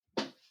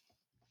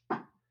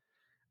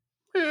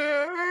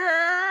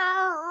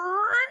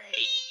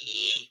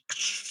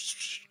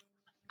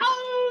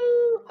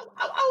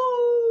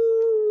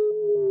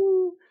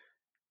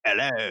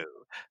Hello.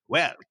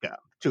 Welcome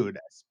to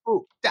the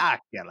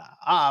Spooktacular.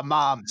 Our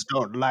moms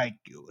don't like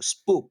you.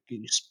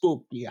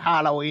 Spooky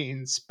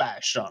Halloween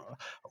special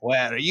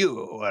where you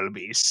will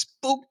be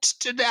spooked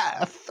to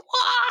death.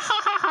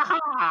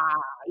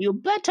 You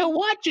better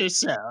watch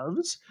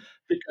yourselves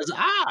because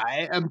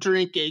I am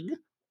drinking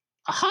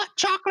a hot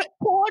chocolate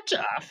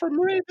porter from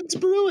Ravens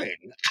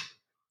Brewing.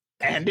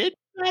 And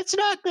that's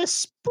not the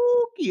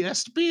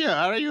spookiest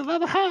beer you've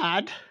ever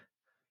had.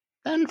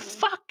 Then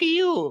fuck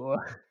you.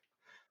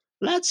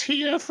 Let's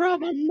hear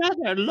from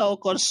another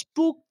local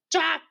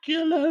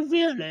spooktacular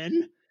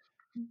villain,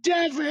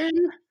 Devin.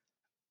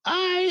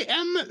 I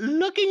am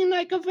looking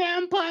like a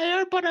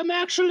vampire, but I'm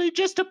actually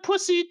just a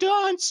pussy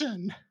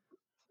dancing.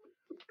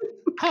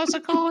 How's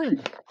it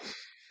going?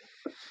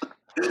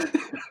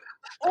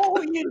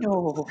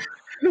 Oh,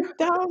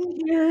 down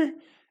here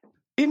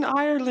in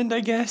Ireland,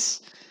 I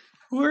guess,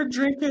 we're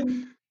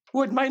drinking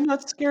what might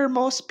not scare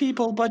most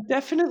people, but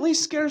definitely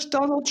scares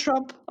Donald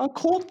Trump, a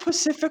cold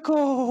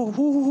Pacifico.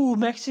 Ooh,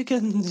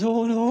 Mexicans,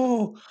 oh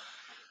no.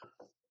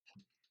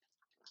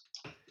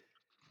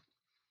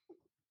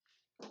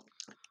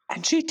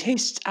 And she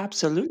tastes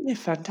absolutely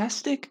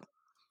fantastic.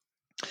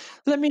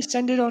 Let me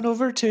send it on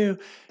over to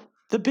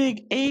the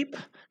big ape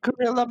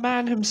gorilla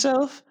man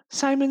himself,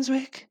 Simon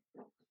Zwick.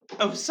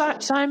 Oh,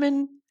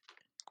 Simon,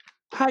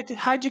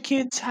 hide your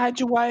kids, hide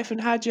your wife,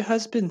 and hide your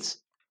husbands.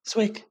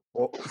 Zwick.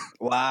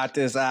 What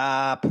is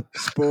up,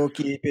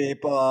 spooky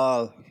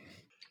people?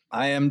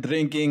 I am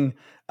drinking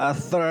a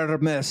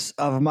thermos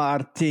of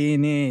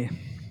martini.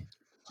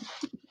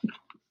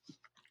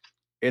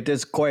 It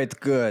is quite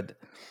good.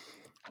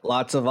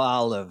 Lots of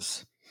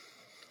olives.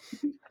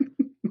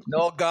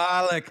 No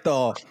garlic,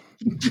 though.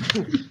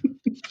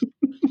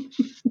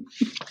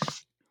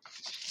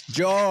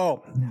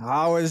 Joe,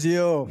 how is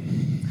you?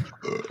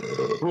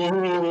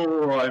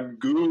 Oh, I'm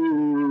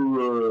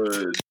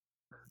good.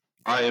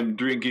 I am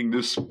drinking the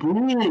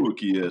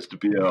spookiest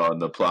beer on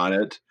the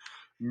planet.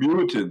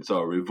 Mutants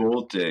are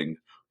revolting.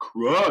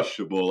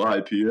 Crushable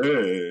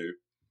IPA.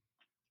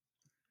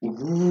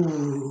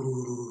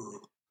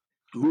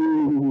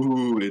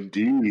 Ooh,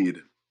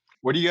 indeed.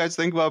 What do you guys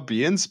think about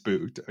being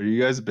spooked? Are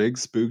you guys big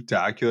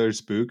spooktacular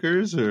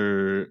spookers,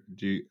 or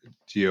do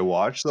you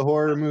watch the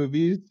horror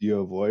movies? Do you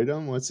avoid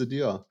them? What's the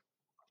deal?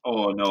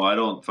 Oh, no, I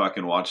don't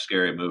fucking watch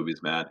scary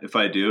movies, man. If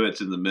I do,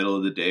 it's in the middle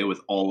of the day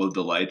with all of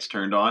the lights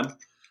turned on.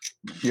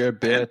 You're a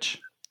bitch.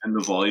 And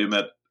the volume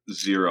at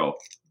 0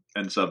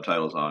 and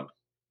subtitles on.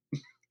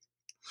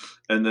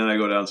 And then I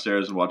go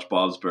downstairs and watch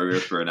Bob's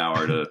Burgers for an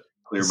hour to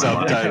clear my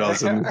mind.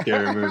 Subtitles in the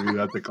scary movie.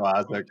 That's a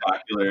classic.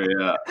 Spectacular,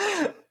 yeah.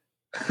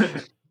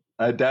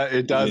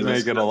 It does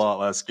make it a lot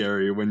less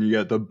scary when you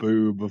get the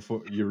boo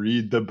before you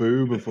read the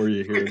boo before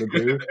you hear the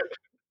boo.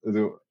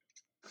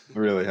 It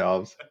really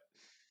helps.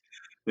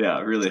 Yeah,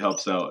 it really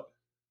helps out.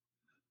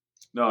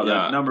 No,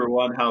 the number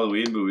one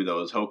Halloween movie,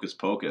 though, is Hocus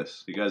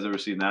Pocus. You guys ever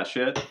seen that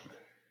shit?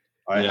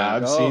 I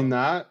have seen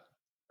that,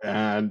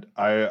 and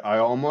I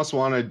almost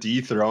want to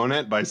dethrone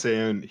it by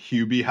saying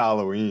Hubie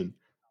Halloween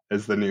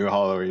is the new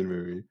Halloween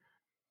movie.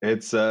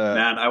 It's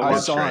man, I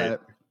saw it.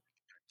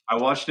 I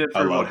watched it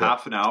for about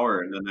half an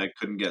hour, and then I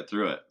couldn't get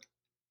through it.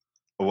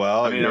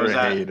 Well, you're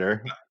a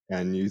hater,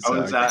 and you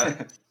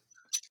suck.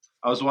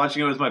 I was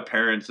watching it with my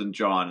parents and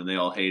John, and they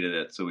all hated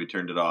it, so we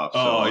turned it off.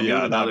 Oh, so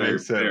yeah, that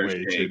makes it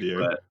way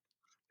shittier.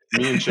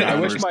 Me and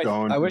Sean were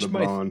stoned to the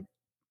bone.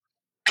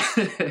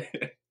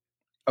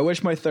 I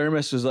wish my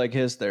thermos was like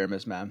his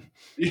thermos, man.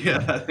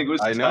 Yeah, I think it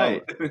was tight. Know.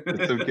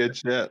 It's some good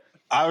shit.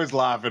 I was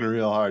laughing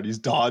real hard. He's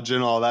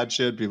dodging all that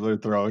shit. People are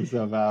throwing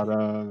stuff at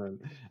him.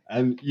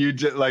 And you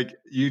just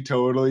you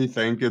totally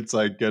think it's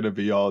like going to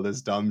be all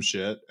this dumb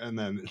shit. And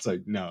then it's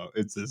like, no,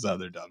 it's this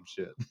other dumb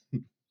shit.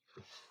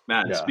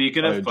 Man,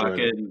 speaking of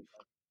fucking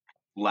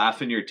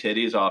laughing your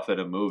titties off at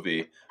a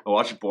movie, I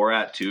watched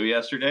Borat 2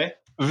 yesterday.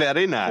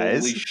 Very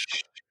nice.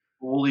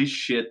 Holy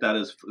shit, that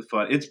is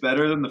fun. It's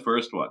better than the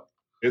first one.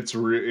 It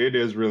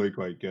is really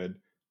quite good.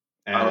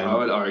 And I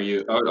would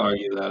argue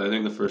that. I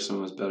think the first one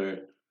was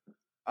better.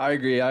 I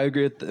agree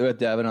with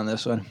Devin on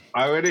this one.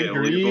 I would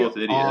agree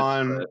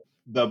on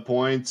the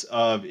points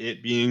of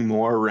it being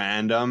more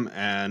random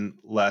and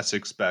less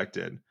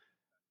expected.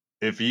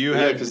 If you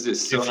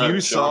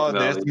saw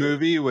this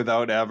movie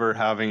without ever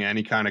having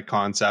any kind of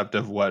concept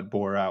of what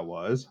Borat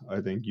was, I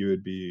think you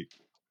would be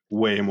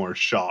way more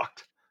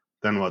shocked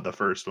than what the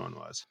first one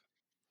was.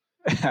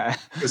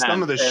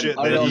 Some of the shit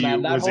that he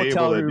was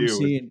able to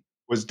do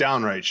was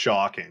downright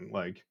shocking.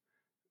 Like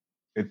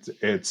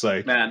it's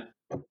like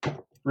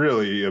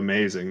really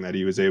amazing that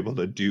he was able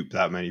to dupe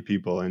that many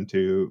people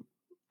into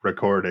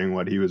recording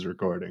what he was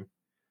recording.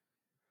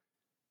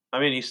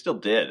 I mean, he still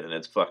did, and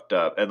it's fucked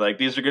up. And like,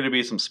 these are going to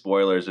be some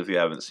spoilers if you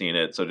haven't seen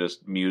it, so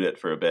just mute it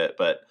for a bit.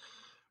 But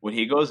when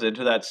he goes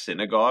into that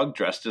synagogue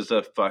dressed as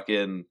a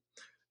fucking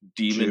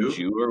demon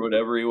Jew or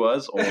whatever he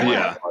was, oh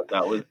my God,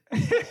 that was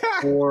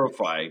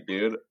horrifying,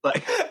 dude.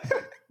 Like,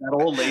 that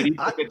old lady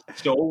took it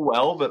so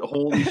well, but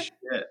holy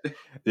shit.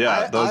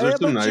 Yeah, those are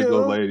some nice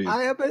old ladies.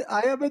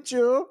 I am a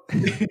Jew.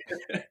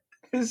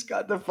 He's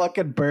got the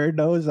fucking bird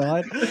nose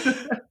on.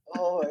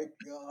 Oh my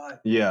god.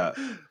 Yeah.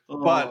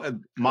 But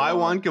my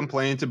one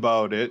complaint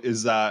about it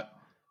is that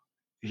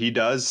he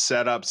does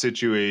set up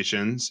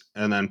situations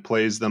and then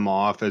plays them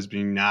off as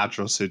being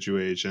natural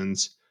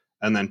situations.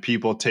 And then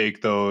people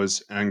take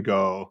those and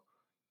go,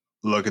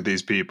 look at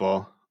these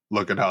people,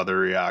 look at how they're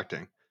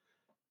reacting.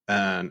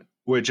 And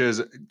which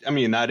is, I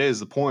mean, that is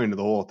the point of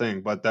the whole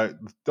thing. But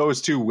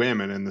those two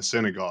women in the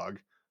synagogue,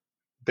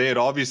 they had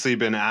obviously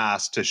been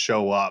asked to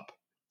show up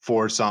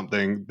for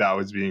something that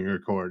was being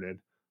recorded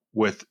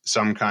with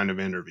some kind of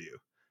interview,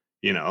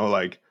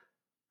 like,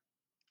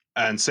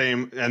 and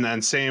same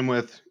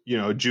with,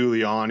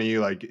 Giuliani,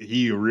 like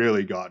he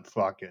really got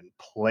fucking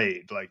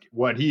played. Like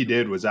what he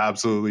did was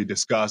absolutely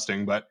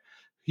disgusting, but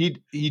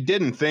he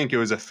didn't think it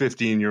was a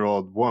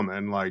 15-year-old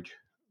woman. Like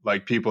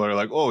people are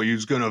like, oh,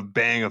 he's going to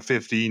bang a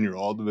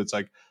 15-year-old. But it's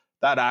like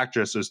that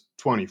actress is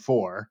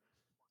 24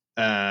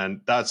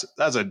 and that's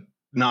a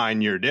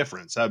 9-year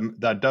difference.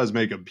 That does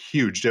make a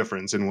huge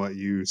difference in what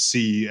you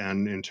see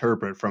and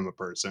interpret from a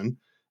person.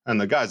 And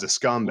the guy's a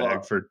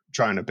scumbag for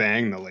trying to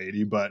bang the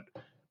lady, but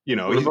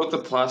what about the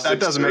plastic that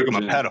doesn't surgeon?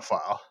 make him a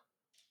pedophile.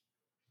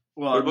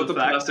 Well, what about the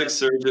plastic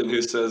surgeon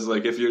who says,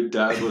 like, if your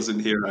dad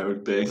wasn't here, I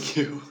would bang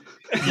you?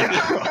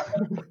 Yeah.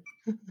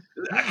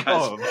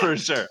 Oh, for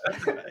sure.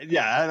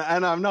 Yeah,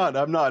 and I'm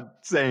not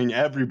saying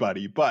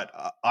everybody, but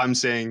I'm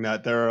saying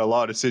that there are a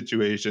lot of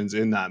situations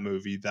in that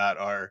movie that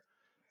are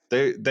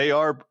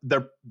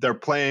they're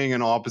playing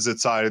an opposite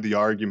side of the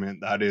argument,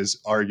 that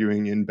is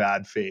arguing in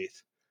bad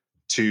faith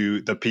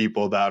to the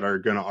people that are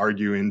going to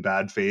argue in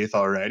bad faith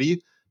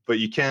already. But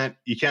you can't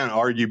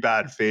argue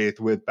bad faith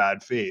with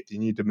bad faith. You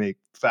need to make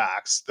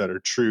facts that are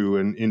true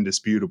and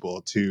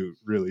indisputable to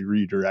really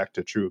redirect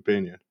a true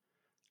opinion.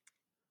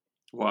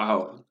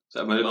 Wow,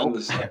 that might have been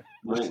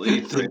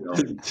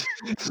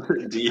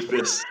the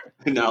deepest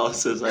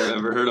analysis I've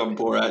ever heard on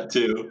Borat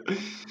 2.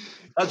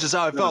 That's just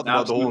how I felt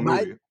about the whole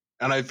movie.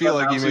 And I feel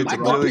like he made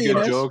some really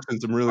good jokes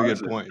and some really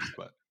good points.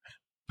 But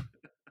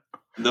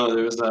no,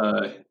 there was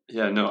I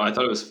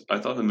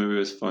thought the movie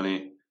was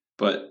funny,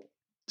 but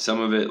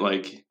some of it,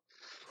 like,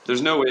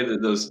 there's no way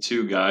that those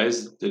two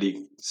guys that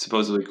he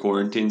supposedly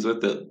quarantines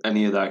with, that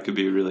any of that could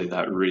be really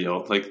that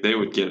real. Like, they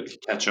would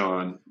catch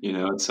on,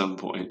 at some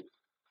point.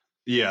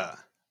 Yeah.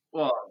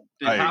 Well,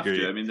 they have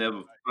to. I mean, they have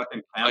a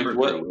fucking camera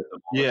crew with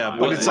them. Yeah,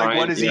 but it's like,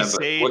 what does he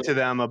say to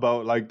them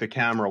about, like, the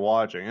camera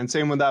watching? And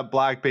same with that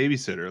black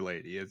babysitter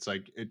lady. It's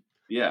like,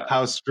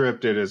 how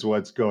scripted is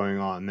what's going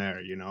on there?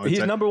 It's he's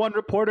number one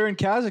reporter in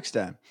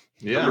Kazakhstan.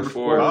 Yeah.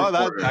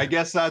 I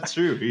guess that's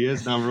true. He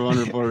is number one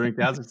reporter in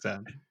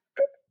Kazakhstan.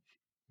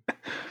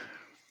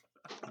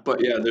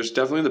 But yeah, there's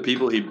definitely the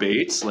people he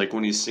baits, like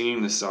when he's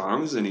singing the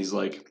songs and he's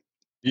like,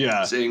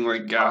 saying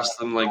like gas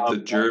them like the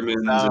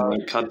Germans and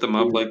like cut them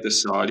up like the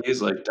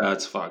Saudis. Like,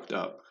 that's fucked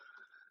up.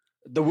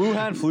 The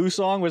Wuhan flu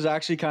song was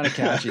actually kind of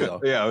catchy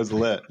though. Yeah, it was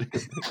lit.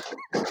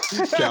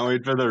 Can't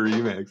wait for the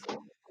remix.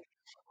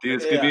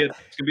 Dude, it's gonna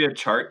be a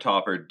chart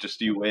topper. Just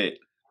you wait.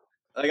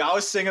 Like, I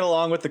was singing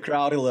along with the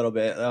crowd a little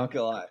bit. I'm not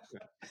gonna lie.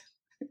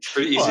 It's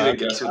pretty easy to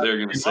guess what they're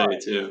gonna say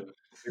too.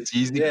 It's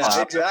easy.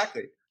 Yeah,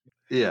 exactly.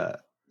 Yeah.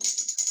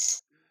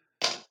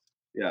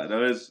 Yeah,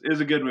 no, it was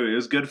a good movie. It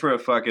was good for a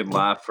fucking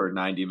laugh for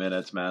 90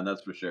 minutes, man.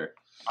 That's for sure.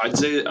 I'd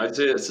say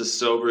it's a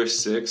sober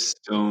 6,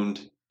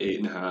 stoned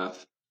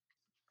 8.5.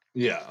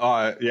 Yeah.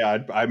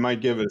 I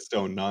might give it a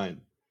stone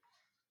 9.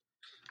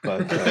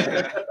 But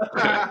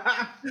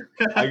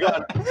I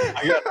got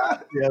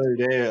asked the other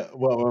day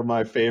what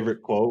my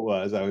favorite quote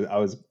was. I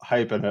was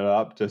hyping it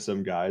up to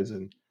some guys,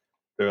 and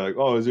they're like,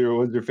 "Oh, what's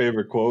your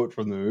favorite quote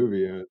from the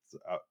movie?" And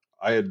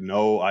I had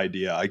no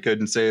idea. I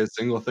couldn't say a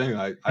single thing.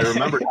 I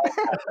remember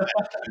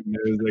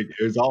it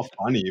was all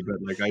funny,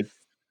 but like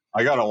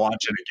I gotta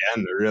watch it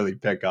again to really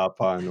pick up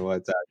on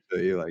what's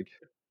actually like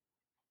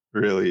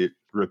really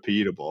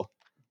repeatable.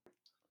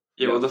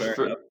 Yeah, well,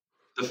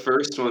 the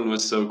first one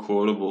was so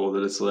quotable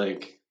that it's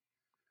like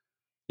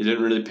you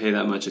didn't really pay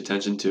that much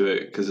attention to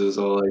it because it was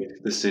all like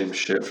the same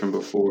shit from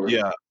before.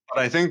 Yeah,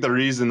 but I think the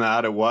reason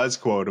that it was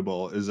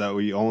quotable is that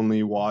we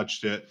only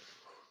watched it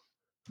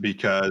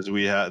because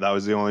that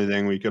was the only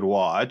thing we could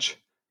watch,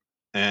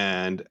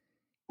 and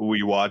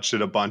we watched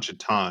it a bunch of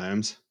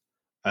times,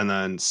 and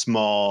then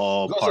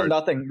small parts. Also,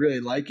 nothing really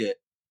like it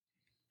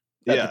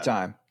at the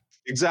time.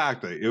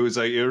 Exactly, it was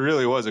like it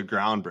really was a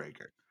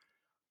groundbreaker.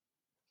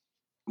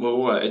 Well,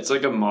 what? It's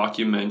like a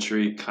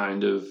mockumentary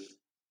kind of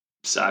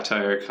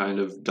satire, kind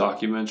of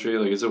documentary.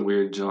 Like, it's a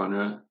weird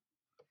genre.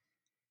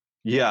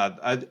 Yeah,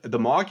 the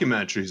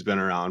mockumentary's been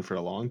around for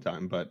a long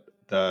time, but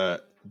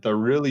the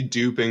really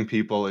duping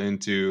people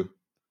into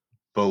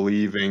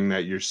believing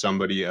that you're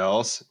somebody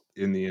else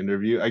in the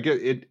interview, I guess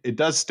it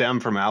does stem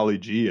from Ali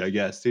G, I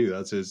guess, too.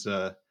 That's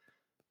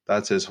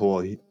his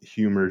whole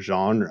humor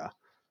genre,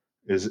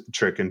 is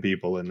tricking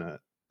people into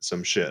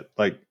some shit.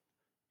 Like,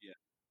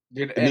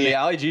 dude, and the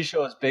Ali G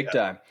show is big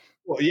time.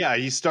 Well, yeah,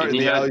 he started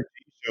the Ali G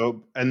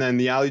show, and then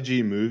the Ali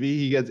G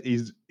movie,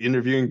 he's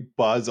interviewing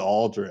Buzz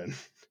Aldrin,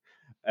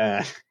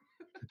 and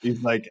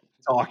he's like,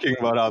 talking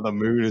about how the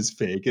moon is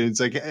fake, and it's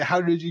like,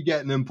 how did you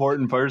get an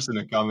important person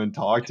to come and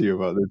talk to you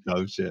about this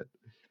dumb shit?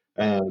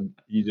 And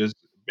he just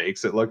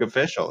makes it look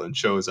official and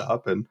shows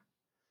up and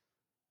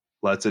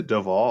lets it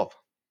devolve.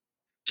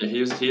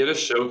 Yeah, he had a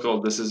show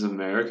called This Is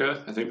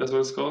America. I think that's what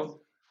it's called.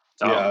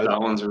 That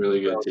one's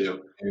really good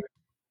too.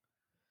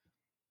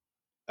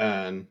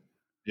 And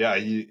yeah,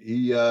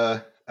 he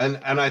and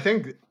I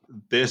think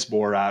this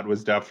Borat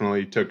was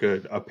definitely took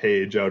a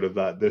page out of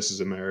that This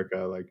Is America,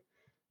 like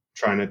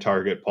trying to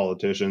target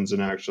politicians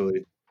and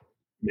actually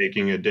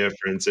making a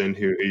difference in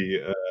who he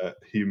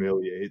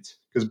humiliates.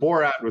 Because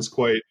Borat was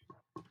quite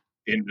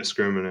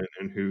indiscriminate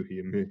in who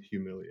he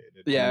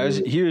humiliated. Yeah,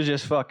 he was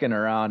just fucking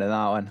around in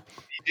that one.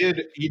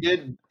 He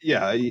did.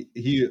 Yeah,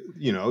 he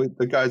you know,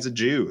 the guy's a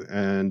Jew,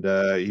 and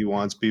he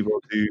wants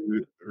people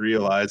to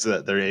realize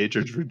that their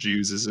hatred for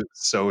Jews is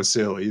so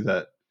silly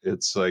that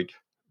it's like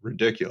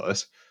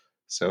ridiculous.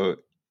 So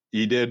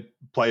he did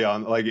play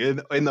on, like,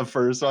 in the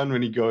first one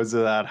when he goes to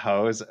that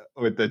house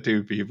with the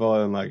two people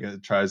and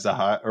like tries to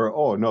hide, or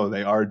oh no,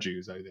 they are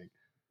Jews, I think.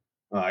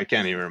 I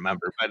can't even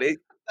remember, but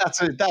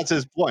that's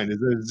his point.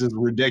 It's just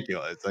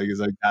ridiculous. Like, it's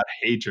like that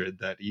hatred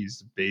that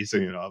he's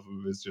basing it off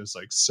of is just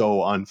like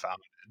so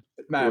unfounded.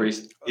 Man, or he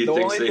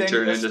thinks they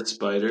turn into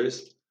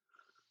spiders.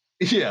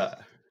 Yeah,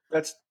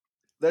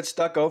 that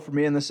stuck out for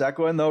me in the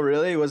second one, though.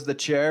 Really, was the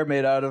chair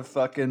made out of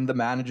fucking the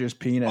manager's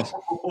penis?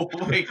 Oh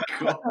my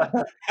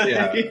god!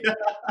 Yeah.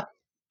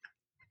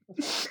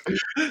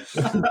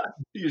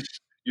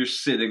 You're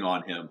sitting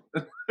on him.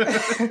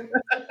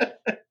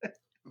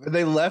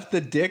 They left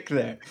the dick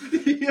there.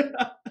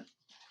 Yeah.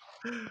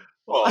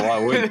 Well,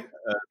 I would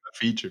a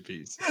feature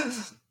piece.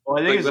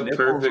 Well, I think his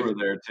nipples were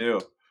there too.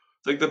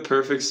 It's like the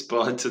perfect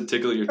spot to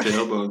tickle your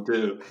tailbone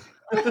too.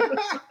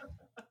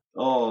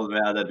 Oh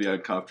man, that'd be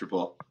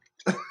uncomfortable.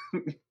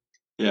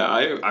 Yeah,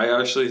 I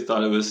actually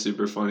thought it was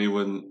super funny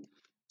when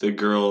the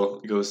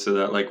girl goes to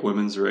that like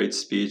women's rights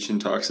speech and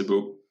talks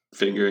about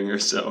fingering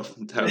herself,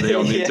 how they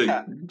all need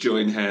to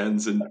join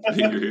hands and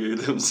finger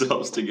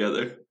themselves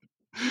together.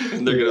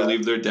 And they're gonna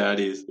leave their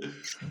daddies.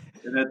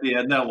 And at the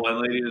end, that one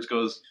lady just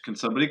goes, "Can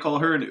somebody call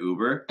her an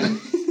Uber?"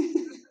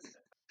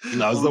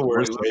 That was the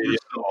worst lady.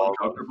 So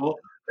uncomfortable.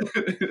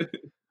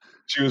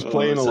 She was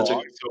playing along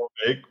so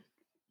big.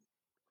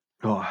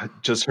 Oh,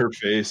 just her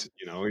face,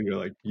 you know, and you're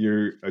like,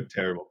 you're a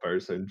terrible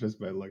person just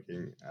by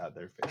looking at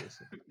their face.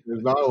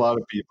 There's not a lot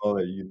of people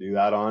that you do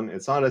that on.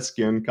 It's not a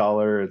skin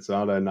color. It's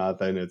not a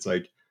nothing. It's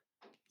like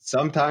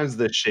sometimes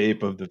the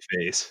shape of the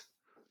face,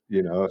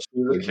 you know.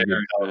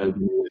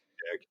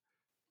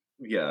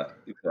 Yeah,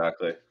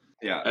 exactly.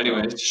 Yeah.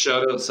 Anyway,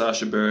 shout out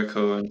Sacha Baron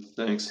Cohen.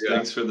 Thanks. Yeah.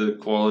 Thanks for the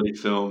quality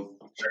film.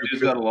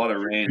 He's got a lot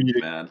of range,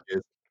 man.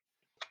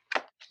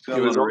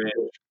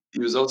 He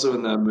was also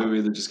in that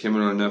movie that just came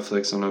out on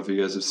Netflix. I don't know if you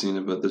guys have seen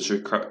it, but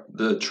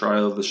the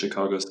Trial of the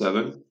Chicago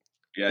 7.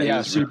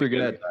 Yeah, super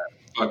good.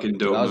 Fucking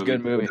dope. That was a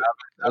good movie.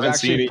 That was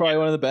actually probably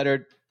one of the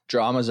better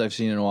dramas I've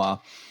seen in a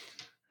while.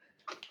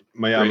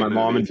 My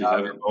mom and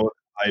dad are both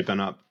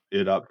hyping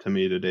it up to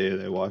me today.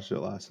 They watched it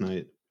last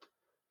night.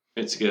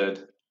 It's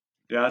good.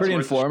 Yeah, pretty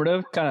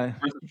informative. Kind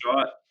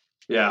of.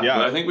 Yeah.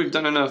 But I think we've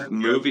done enough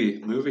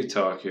movie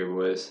talk here,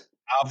 boys.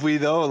 Have we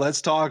though?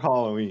 Let's talk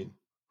Halloween.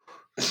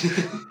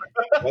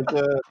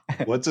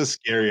 What's a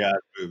scary ass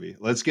movie?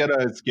 Let's get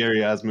a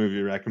scary ass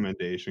movie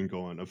recommendation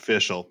going.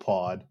 Official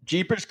pod.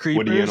 Jeepers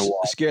Creepers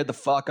scared the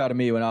fuck out of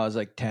me when I was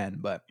like 10.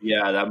 But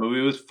yeah, that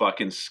movie was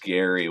fucking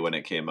scary when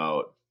it came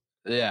out.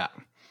 Yeah.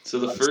 So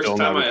the first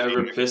time I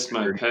ever pissed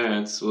my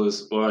pants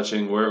was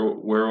watching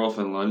Werewolf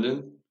in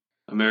London.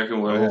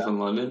 American Werewolf in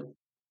London.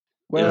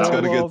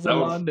 Werewolf in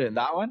London.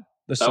 That one?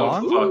 The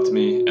song? That one fucked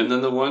me. And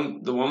then the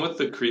one with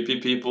the creepy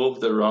people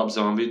that Rob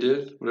Zombie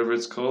did, whatever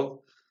it's called.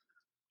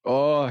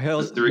 Oh,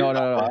 Hills.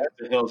 No.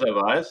 The Hills Have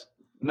Eyes?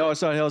 No,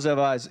 it's not Hills Have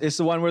Eyes. It's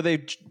the one where they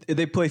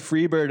play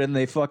Freebird and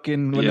they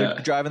fucking they're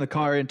driving the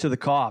car into the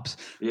cops.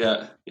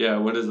 Yeah.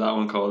 What is that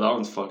one called? That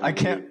one's fucking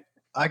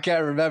I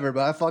can't remember,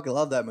 but I fucking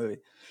love that movie.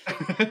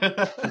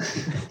 I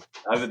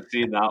haven't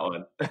seen that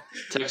one.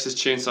 Texas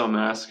Chainsaw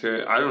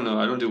Massacre. I don't know.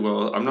 I don't do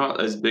well. I'm not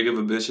as big of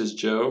a bitch as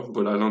Joe,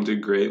 but I don't do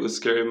great with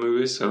scary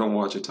movies. So I don't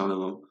watch a ton of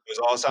them. Those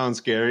all sound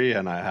scary,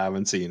 and I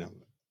haven't seen them.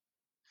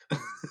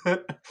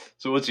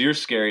 So what's your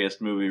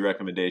scariest movie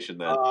recommendation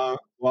then?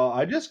 Well,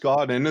 I just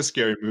got into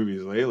scary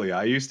movies lately.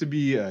 I used to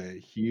be a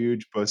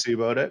huge pussy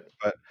about it,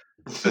 but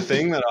the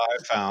thing that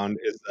I found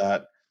is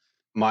that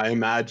my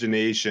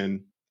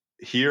imagination,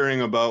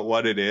 hearing about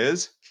what it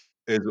is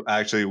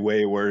actually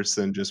way worse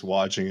than just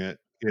watching it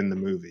in the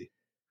movie.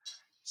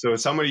 So if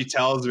somebody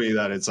tells me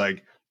that it's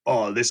like,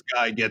 oh, this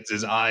guy gets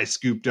his eye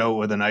scooped out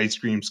with an ice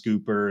cream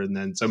scooper, and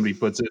then somebody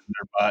puts it in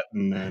their butt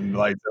and then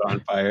lights it on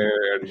fire,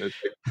 and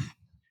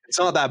it's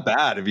not that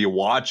bad if you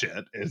watch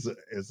it.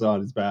 It's not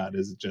as bad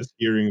as just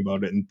hearing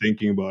about it and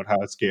thinking about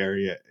how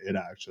scary it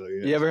actually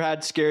is. You ever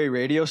had scary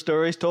radio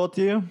stories told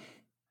to you?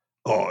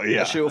 Oh yeah,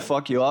 that shit will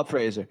fuck you up,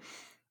 Fraser.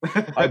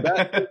 I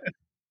bet.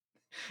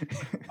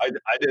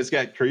 I just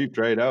get creeped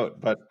right out.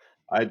 But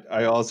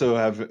I also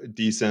have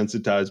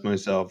desensitized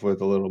myself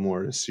with a little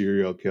more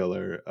serial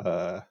killer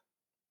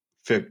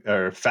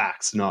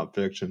facts, not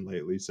fiction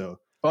lately. So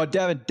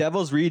Devin,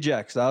 Devil's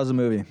Rejects. That was a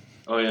movie.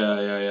 Oh yeah.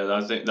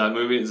 That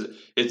movie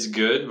it's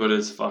good, but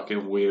it's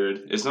fucking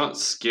weird. It's not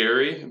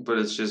scary, but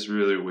it's just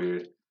really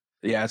weird.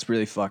 Yeah, it's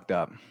really fucked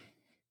up.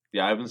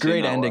 Yeah, I haven't seen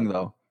Great ending one.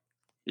 Though.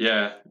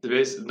 Yeah,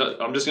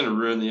 I'm just gonna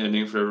ruin the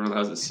ending for everyone who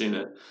hasn't seen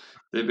it.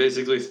 They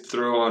basically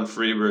throw on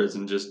Freebirds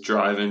and just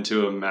drive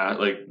into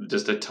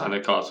just a ton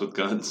of cops with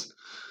guns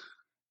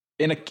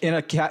in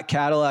a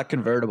Cadillac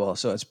convertible.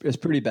 So it's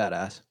pretty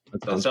badass.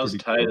 That sounds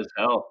tight as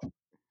hell.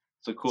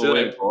 It's a cool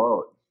way to go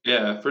out.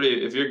 Yeah,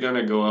 pretty. If you're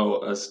gonna go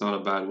out, that's not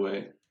a bad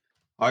way.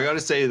 I gotta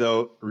say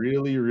though,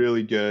 really,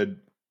 really good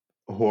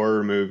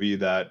horror movie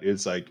that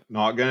is like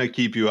not gonna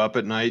keep you up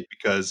at night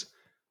because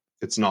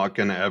it's not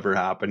gonna ever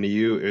happen to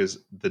you is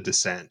The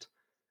Descent.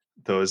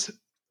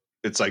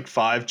 It's like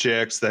 5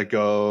 chicks that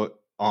go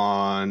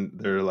on.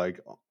 They're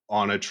like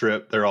on a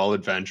trip. They're all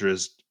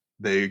adventurous.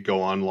 They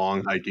go on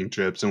long hiking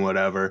trips and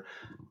whatever.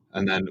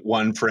 And then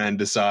one friend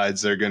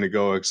decides they're gonna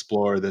go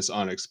explore this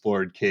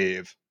unexplored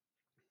cave.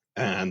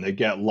 And they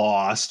get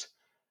lost,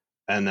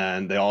 and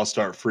then they all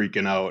start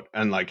freaking out,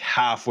 and like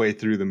halfway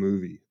through the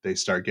movie they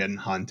start getting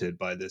hunted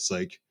by this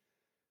like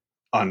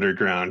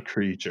underground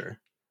creature,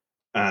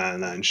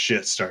 and then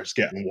shit starts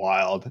getting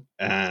wild,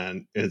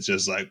 and it's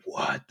just like,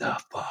 what the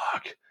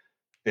fuck?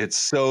 It's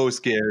so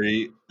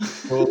scary,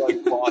 so like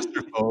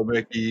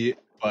claustrophobic-y,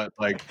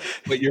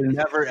 but you're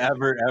never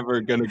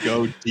ever gonna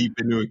go deep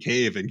into a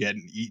cave and get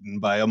eaten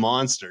by a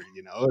monster,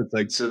 you know? It's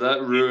like, so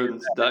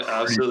that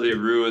absolutely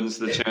ruins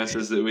the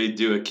chances that we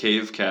do a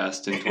cave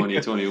cast in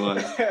 2021.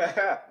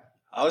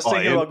 I was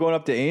thinking about going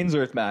up to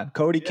Ainsworth, man.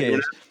 Cody Cave.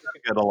 It's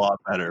gonna get a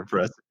lot better for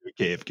us to do a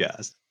cave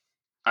cast.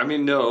 I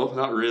mean, no,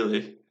 not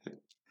really.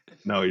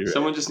 No,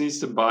 someone just needs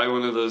to buy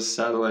one of those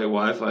satellite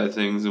Wi-Fi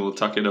things, and we'll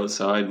tuck it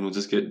outside, and we'll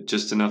just get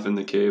just enough in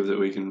the cave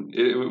that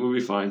it will be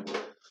fine.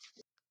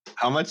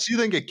 How much do you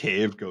think a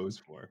cave goes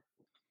for?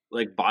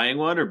 Like buying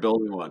one or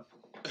building one?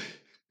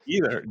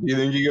 Either. Do you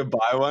think you could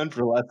buy one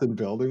for less than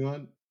building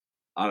one?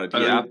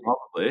 Yeah,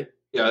 probably.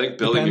 Yeah, I think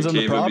building a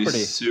cave would be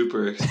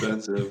super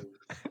expensive.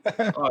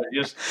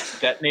 You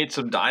just detonate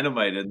some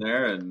dynamite in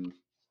there and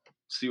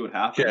see what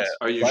happens. Yeah.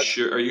 Are you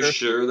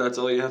sure that's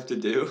all you have to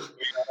do?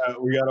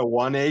 We got a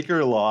 1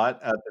 acre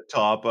lot at the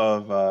top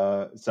of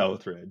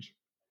Southridge,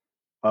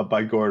 up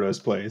by Gordo's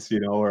place. You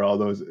know where all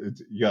those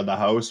you got the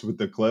house with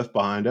the cliff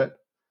behind it.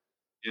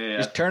 Yeah.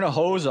 Just turn a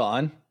hose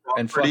on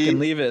and fucking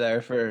leave it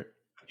there for.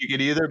 You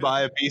could either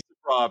buy a piece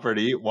of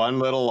property, one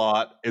little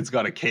lot, it's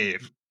got a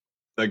cave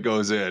that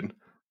goes in,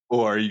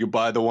 or you could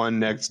buy the one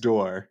next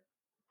door,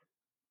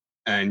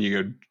 and you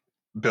could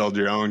build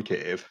your own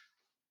cave.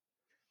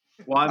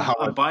 Well,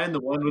 I'm buying the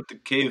one with the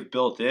cave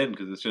built in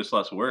because it's just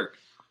less work.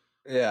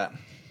 Yeah.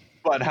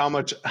 But how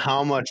much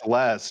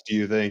less do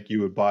you think you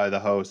would buy the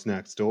house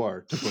next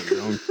door to put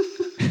your own?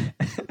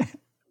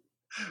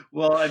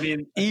 Well, I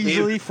mean,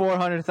 easily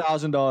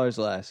 $400,000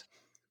 less.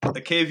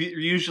 The cave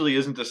usually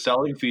isn't a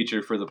selling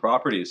feature for the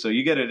property, so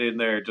you get it in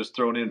there just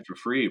thrown in for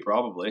free,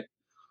 probably.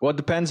 Well, it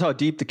depends how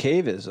deep the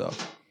cave is, though.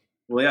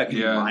 Well, yeah, can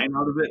you mine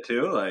out of it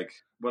too? Like,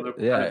 whether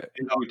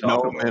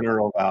no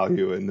mineral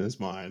value in this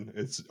mine.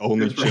 It's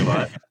only just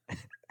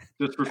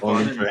for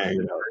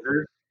fun.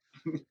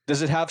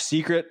 Does it have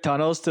secret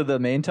tunnels to the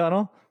main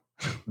tunnel?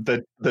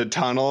 The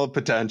tunnel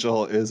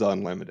potential is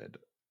unlimited.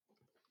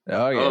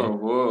 Okay. Oh,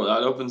 whoa!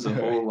 That opens a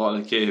whole lot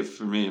of cave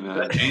for me, man.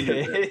 That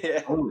changes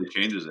it. Totally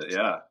changes it.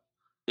 Yeah.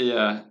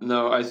 Yeah.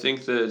 No, I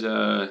think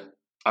that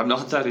I'm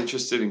not that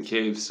interested in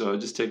caves, so I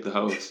just take the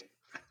house.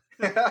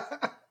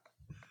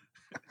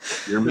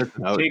 You're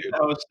missing out.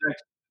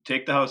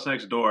 Take the house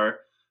next door.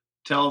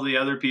 Tell the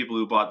other people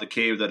who bought the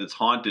cave that it's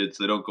haunted,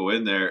 so they don't go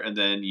in there, and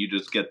then you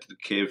just get the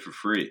cave for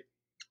free.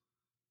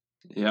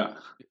 Yeah.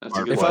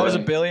 If I was a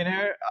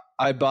billionaire,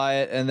 I'd buy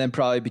it and then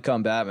probably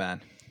become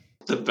Batman.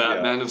 The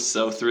Batman of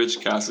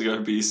Southridge,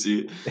 Castlegar,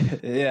 BC.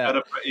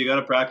 Yeah. You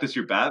gotta practice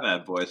your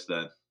Batman voice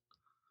then.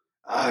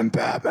 I'm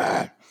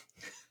Batman.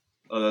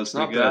 Oh, that's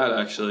not bad,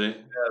 actually.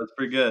 Yeah, that's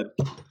pretty good.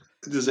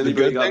 Does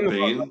anybody got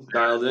Bane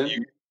dialed in?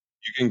 You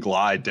can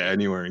glide to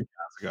anywhere in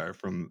Castlegar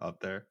from up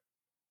there.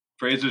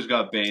 Fraser's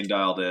got Bane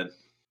dialed in.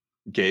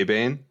 Gay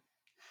Bane?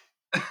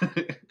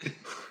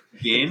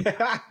 Bane?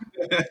 I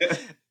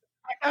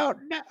don't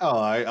know.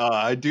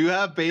 I do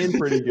have Bane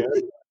pretty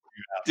good.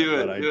 Do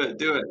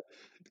it.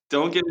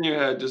 Don't get in your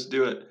head. Just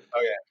do it.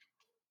 Okay.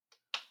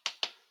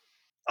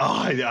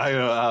 Wow.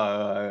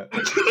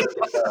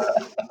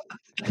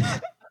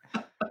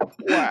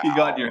 You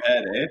got in your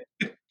head,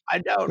 eh? I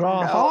don't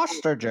know. The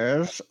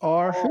hostages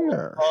are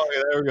here. Oh,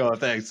 yeah, there we go.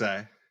 Thanks,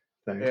 Thanks.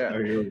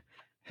 Yeah.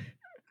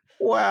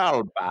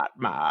 Well,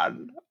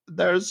 Batman,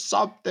 there's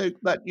something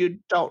that you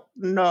don't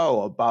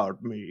know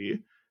about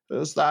me.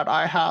 Is that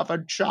I have a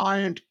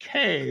giant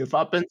cave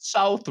up in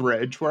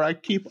Southridge where I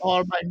keep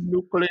all my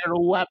nuclear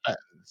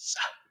weapons.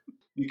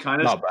 You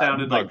kind of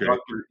sounded like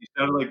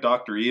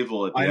Dr.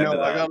 Evil at the end of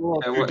that. I got a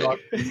little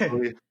Dr.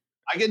 Evil.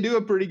 I can do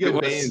a pretty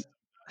good Bane.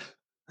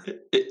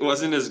 It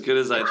wasn't as good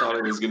as I thought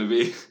it was going to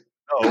be.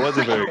 No, it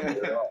wasn't very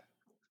good at all.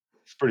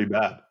 It's pretty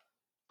bad.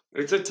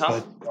 It's a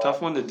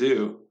tough one to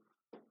do.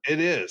 It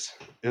is.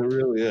 It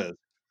really is.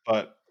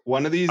 But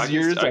one of these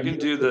years, I can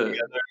do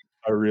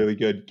a really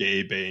good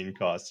gay Bane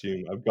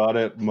costume. I've got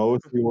it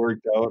mostly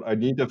worked out. I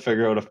need to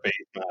figure out a face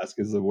mask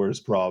is the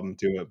worst problem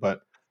to it,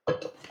 but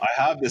I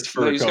have this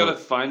fur coat. You just got to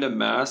find a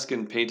mask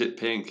and paint it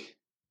pink.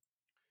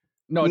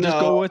 No, just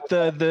go with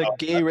the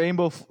gay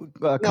rainbow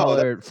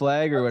colored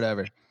flag or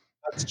whatever.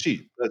 That's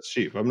cheap.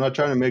 I'm not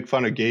trying to make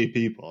fun of gay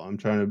people. I'm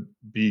trying to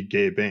be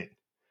gay Bane.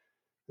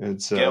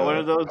 It's, get one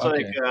of those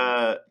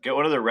get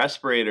one of the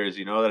respirators,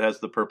 that has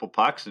the purple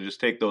pucks, and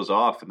just take those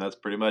off, and that's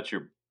pretty much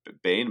your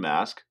Bane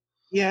mask.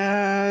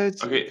 Yeah,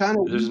 it's kind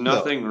of. There's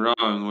nothing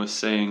wrong with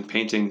saying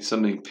painting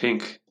something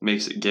pink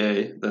makes it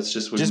gay. That's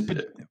just what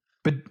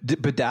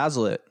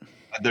bedazzle it.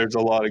 There's a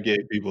lot of gay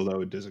people that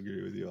would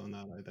disagree with you on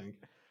that, I think.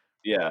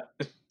 Yeah.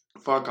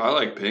 Fuck, I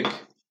like pink.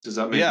 Does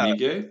that make me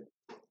gay?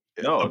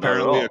 No,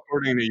 apparently,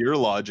 according to your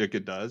logic,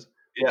 it does.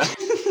 Yeah.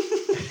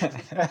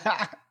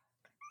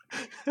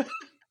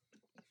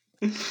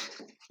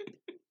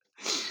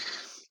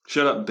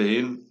 Shut up,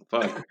 Bane.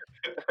 Fuck.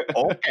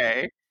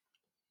 Okay.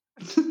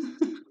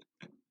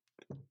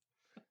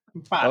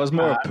 That was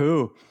more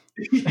poo.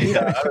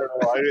 Yeah, I don't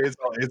know.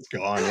 It's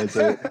gone. It's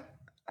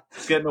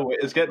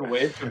getting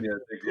away from you.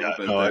 I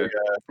think,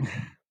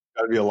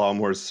 gotta be a lot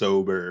more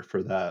sober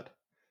for that.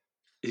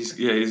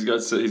 He's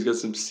got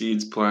some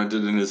seeds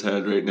planted in his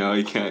head right now.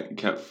 He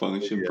can't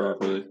function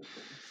properly.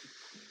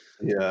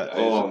 Yeah.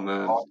 Oh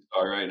man. All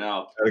right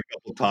now. Got a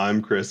couple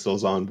time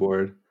crystals on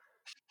board.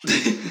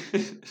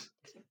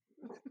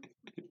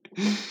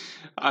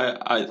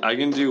 I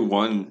can do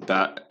one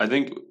bat. I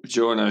think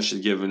Joe and I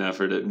should give an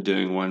effort at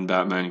doing one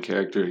Batman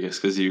character, I guess,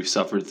 because you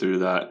suffered through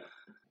that.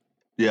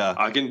 Yeah.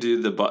 I can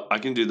do the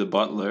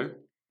butler.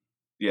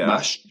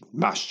 Yeah.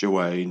 Master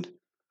Wayne.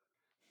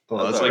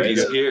 Well, looks like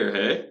he's here,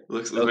 hey?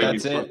 Looks like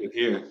he's fucking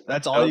here.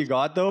 That's all you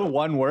got, though?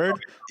 One word?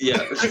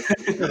 Yeah.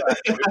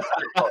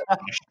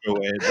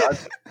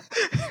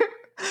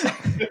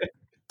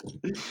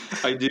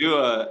 I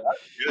do.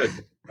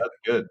 That's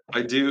good.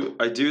 I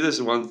do this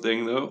one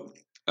thing though.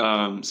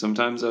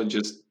 Sometimes I'll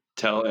just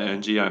tell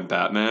Angie I'm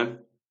Batman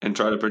and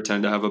try to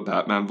pretend to have a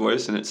Batman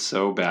voice, and it's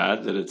so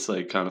bad that it's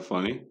like kind of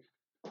funny.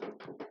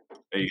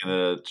 Are you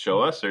gonna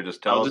show us or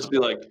just tell us? I'll just be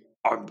like,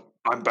 I'm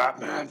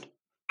Batman.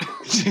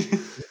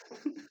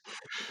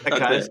 That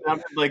kind of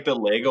sounded like the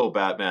Lego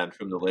Batman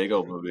from the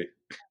Lego movie.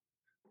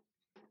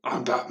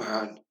 I'm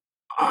Batman.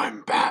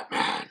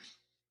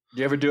 Do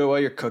you ever do it while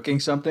you're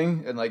cooking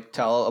something and like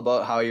tell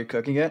about how you're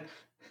cooking it?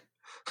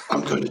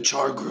 I'm going to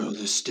char grill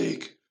this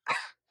steak.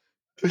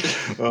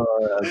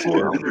 That's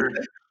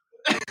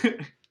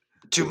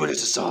 2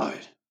 minutes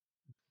aside.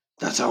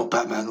 That's how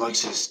Batman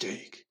likes his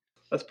steak.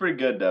 That's pretty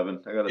good,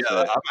 Devin. I gotta say.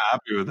 I'm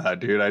happy with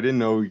that, dude. I didn't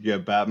know we could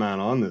get Batman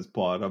on this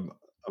pod.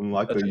 I'm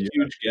lucky. That's a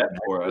huge get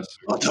for us.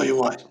 I'll tell you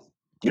what.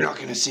 You're not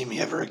going to see me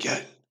ever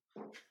again.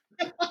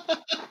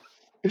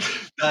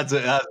 That's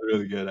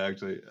really good,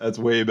 actually. That's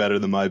way better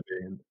than my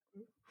Bane.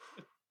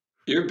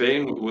 Your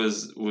Bane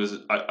was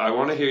I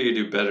want to hear you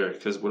do better,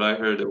 because what I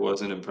heard, it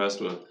wasn't impressed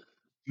with.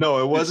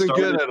 No, it wasn't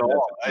good at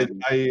all. I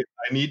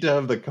need to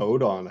have the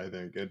coat on, I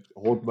think. It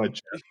holds my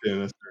chest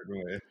in a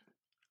certain way.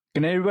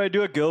 Can anybody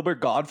do a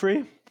Gilbert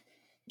Godfrey?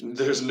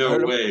 There's no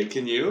way.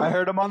 Can you? I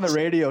heard him on the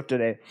radio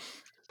today.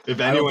 If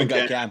anyone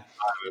can.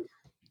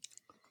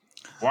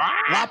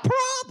 The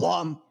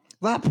problem.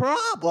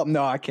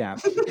 No, I can't.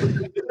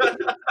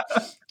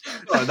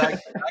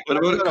 What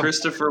about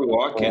Christopher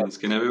Walken?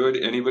 Can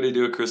anybody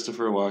do a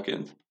Christopher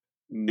Walken?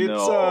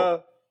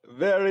 No.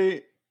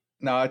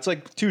 It's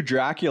like too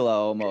Dracula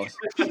almost.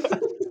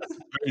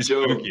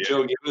 Joe,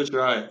 give it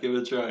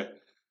a try.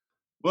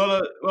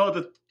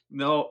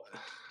 No.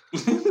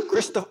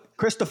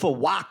 Christopher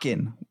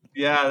Walken.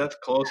 Yeah, that's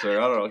closer.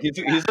 I don't know. He's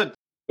a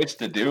bitch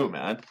to do,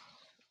 man.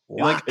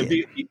 It'd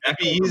be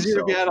easier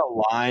if you had a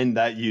line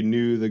that you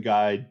knew the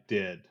guy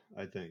did,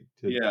 I think.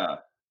 Yeah.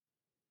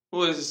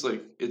 Well, it's just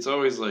like, it's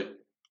always like,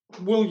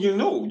 well,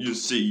 you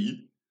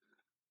see,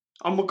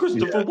 I'm a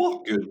Christopher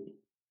Walken.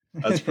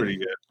 That's pretty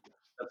good.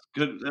 That's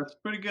good. That's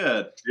pretty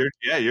good.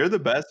 You're the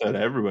best out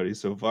of everybody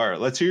so far.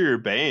 Let's hear your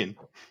Bane.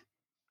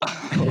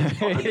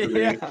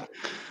 Yeah.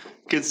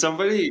 Can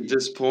somebody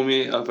just pull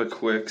me up a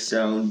quick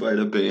sound bite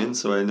of Bane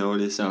so I know what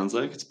he sounds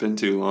like? It's been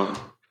too long.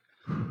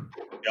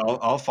 Yeah,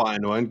 I'll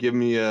find one. Give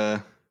me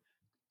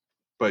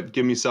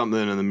something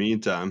in the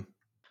meantime.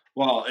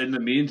 Well, in the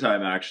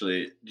meantime,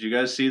 actually, did you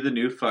guys see the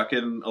new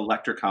fucking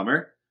electric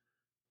Hummer?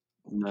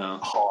 No.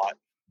 Hot.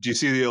 Do you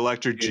see the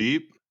electric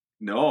Jeep?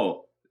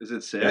 No. Is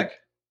it sick?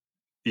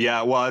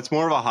 Yeah, well, it's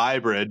more of a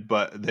hybrid,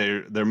 but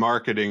they're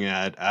marketing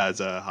it as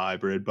a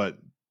hybrid. But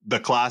the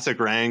classic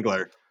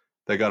Wrangler,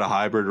 they got a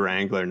hybrid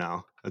Wrangler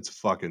now. That's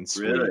fucking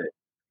sweet. Really?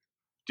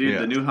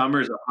 Dude, the new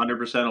Hummer is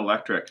 100%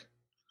 electric,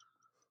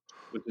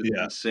 which is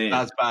insane.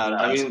 That's badass.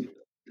 I mean,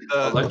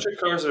 electric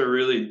cars are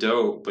really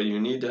dope, but you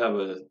need to have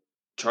a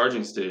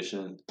charging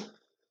station.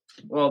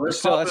 Well,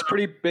 still that's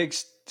pretty big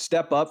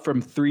step up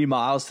from 3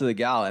 miles to the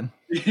gallon.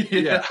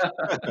 Yeah.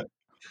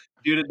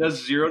 Dude, it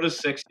does 0 to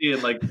 60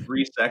 in like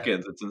 3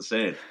 seconds. It's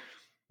insane.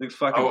 It's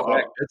fucking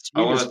quick.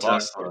 I want a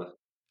Tesla.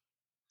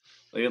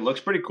 Like, it looks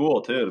pretty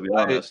cool too, to be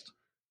honest.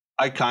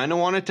 I kind of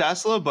want a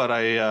Tesla, but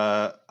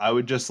I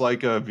would just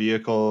like a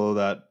vehicle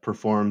that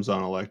performs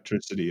on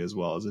electricity as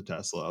well as a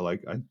Tesla.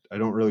 Like I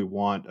don't really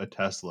want a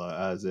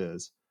Tesla as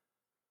is.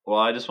 Well,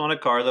 I just want a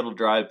car that'll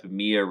drive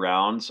me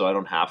around so I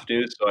don't have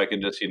to, so I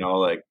can just,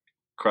 like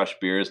crush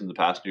beers in the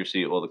passenger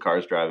seat while the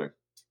car's driving.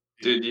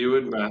 Dude, you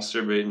would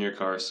masturbate in your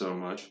car so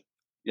much.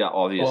 Yeah,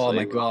 obviously. Oh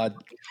my god.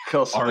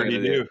 Already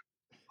do.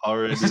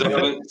 Already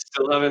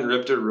still haven't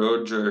ripped a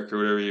road jerk or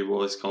whatever you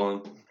always call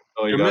them.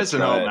 Oh, you're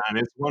missing out, man.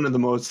 It's one of the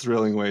most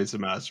thrilling ways to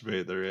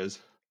masturbate there is.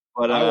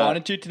 But I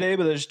wanted to today,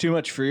 but there's too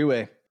much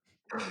freeway.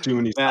 Too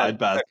many side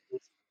paths. A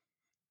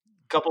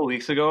couple of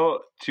weeks ago,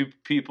 2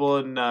 people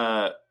in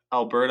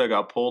Alberta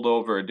got pulled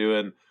over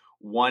doing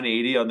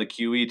 180 on the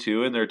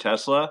QE2 in their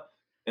Tesla,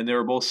 and they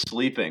were both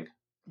sleeping.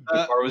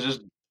 The car was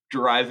just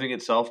driving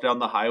itself down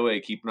the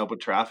highway, keeping up with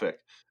traffic.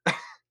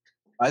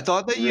 I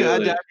thought that you had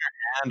to have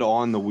your hand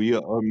on the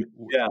wheel.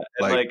 Yeah,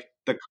 and like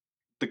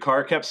the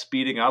car kept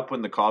speeding up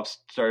when the cops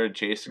started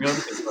chasing them.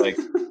 It's like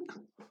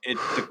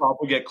the cop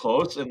would get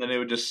close, and then it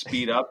would just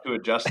speed up to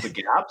adjust the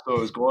gap. So it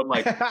was going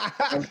like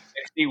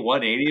 160,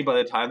 180 by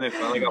the time they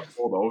finally got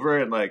pulled over.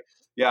 And like,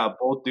 yeah,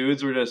 both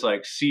dudes were just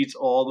like seats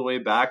all the way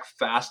back,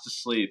 fast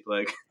asleep.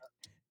 Like,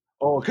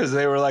 because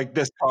they were like,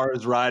 this car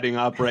is riding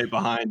up right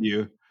behind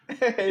you.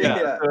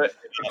 Yeah. The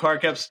car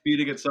kept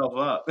speeding itself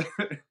up.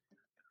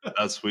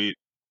 That's sweet.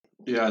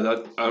 Yeah,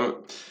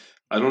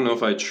 I don't know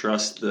if I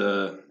trust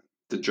the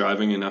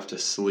driving enough to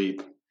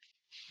sleep.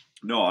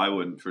 No, I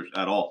wouldn't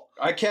at all.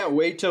 I can't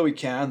wait till we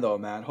can though,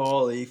 man.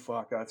 Holy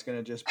fuck, that's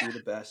gonna just be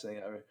the best thing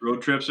ever.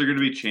 Road trips are gonna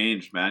be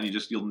changed, man.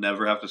 You'll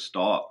never have to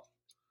stop.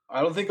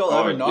 I don't think I'll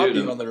ever not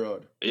be on the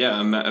road. Yeah,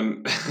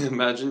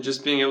 imagine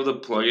just being able to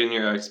plug in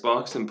your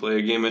Xbox and play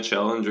a game of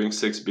Chell and drink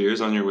 6 beers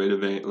on your way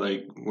to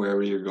like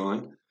wherever you're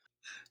going.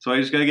 So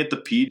I just gotta get the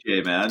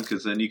PJ, man,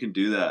 because then you can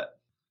do that.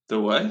 The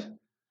what?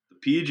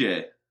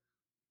 PJ,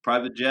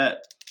 private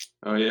jet.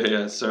 Oh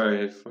yeah.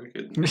 Sorry, I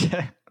fucking.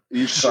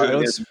 You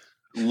started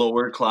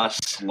lower class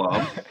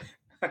slum.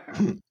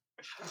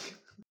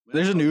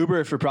 There's an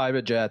Uber for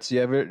private jets.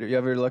 You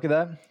ever look at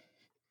that?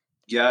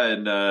 Yeah,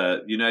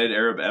 and United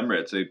Arab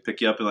Emirates, they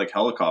pick you up in like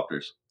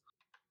helicopters.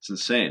 It's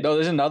insane. No,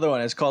 there's another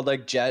one. It's called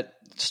like Jet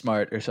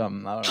Smart or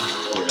something. I don't know.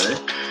 Oh,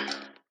 really?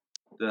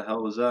 The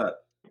hell was that?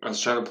 I was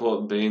trying to pull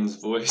up Bane's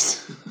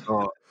voice.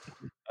 Oh,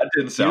 that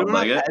didn't sound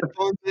like it.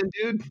 Headphones in,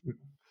 dude.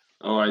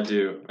 Oh, I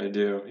do.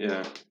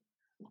 Yeah.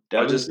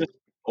 Devin's just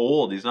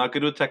old. He's not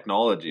good with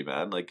technology,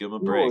 man. Like, give him a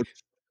break.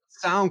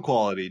 Sound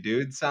quality,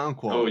 dude. Sound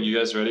quality. Oh, you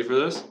guys ready for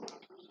this?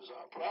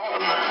 No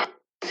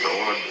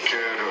one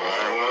cared who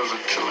I was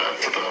until I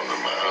put on the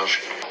mask.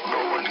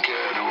 No one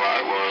cared who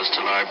I was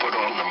till I put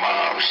on the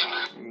mask.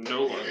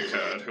 No one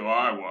cared who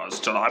I was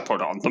till I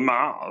put on the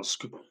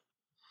mask.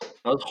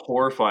 That was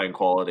horrifying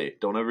quality.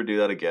 Don't ever do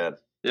that again.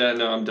 Yeah,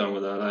 no, I'm done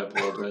with that. I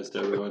apologize to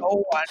everyone.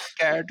 No one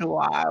cared who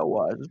I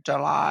was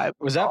till I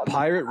was that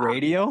pirate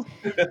radio?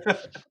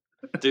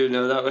 Dude,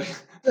 no, that way.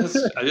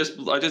 I just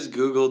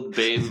googled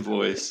Bane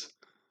voice.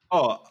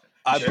 Oh,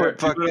 I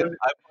put a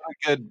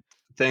good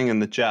thing in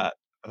the chat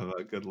of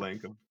a good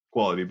link of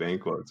quality Bane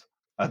quotes.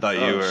 I thought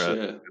you were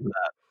that.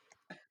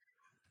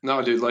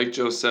 No, dude, like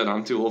Joe said,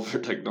 I'm too old for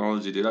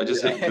technology, dude. I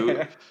just hit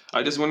Google.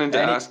 I just went into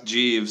Ask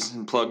Jeeves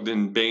and plugged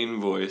in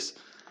Bane voice.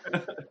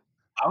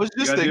 I was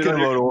just thinking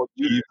about old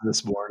Jeeves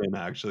this morning,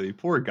 actually.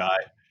 Poor guy.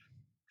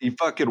 He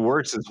fucking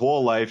works his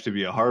whole life to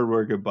be a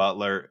hardworking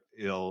butler.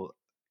 He'll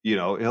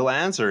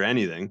answer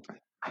anything.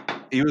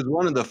 He was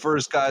one of the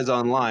first guys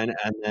online,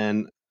 and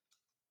then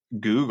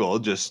Google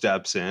just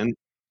steps in.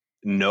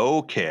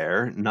 No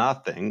care,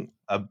 nothing.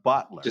 A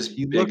butler. Just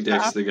big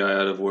dicks the guy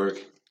out of work.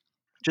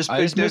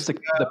 I just missed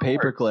the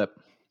paperclip.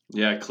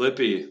 Yeah,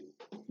 Clippy.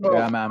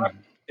 Yeah, man.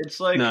 It's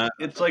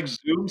like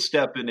Zoom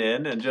stepping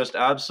in and just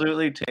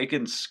absolutely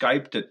taking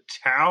Skype to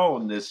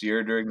town this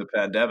year during the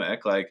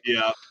pandemic. Like,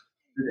 yeah.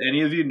 Did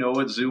any of you know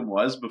what Zoom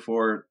was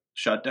before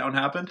shutdown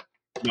happened?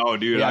 No,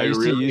 dude. Yeah, I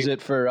used to use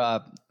it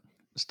for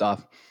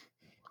stuff.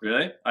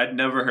 Really? I'd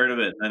never heard of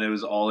it, and it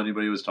was all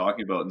anybody was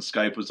talking about. And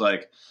Skype was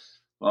like,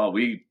 "Well,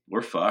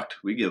 we're fucked.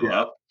 We give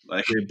up."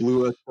 Like, they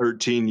blew a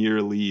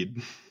 13-year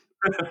lead.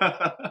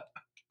 But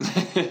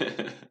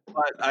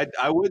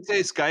I would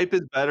say Skype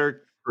is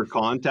better for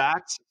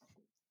contacts.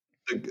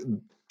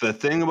 The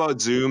thing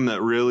about Zoom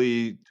that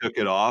really took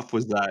it off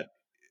was that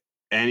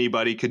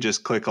anybody could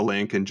just click a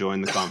link and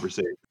join the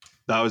conversation.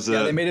 That was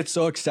they made it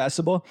so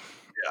accessible.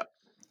 Yeah,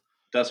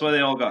 that's why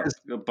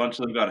a bunch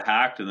of them got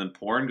hacked, and then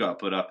porn got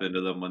put up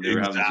into them when they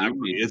were having Zoom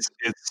meetings.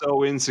 It's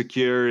so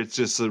insecure. It's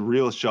just a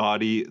real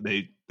shoddy.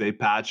 They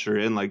patched her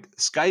in. Like,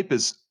 Skype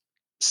is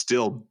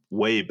still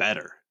way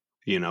better.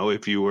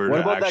 If you were. What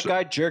about that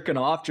guy jerking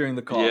off during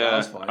the call? Yeah, that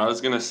was funny. I was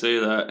gonna say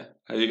that.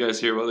 Did you guys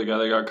hear about the guy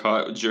that got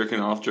caught jerking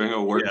off during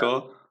a work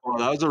call? Well,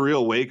 that was a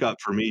real wake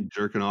up for me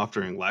jerking off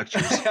during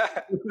lectures.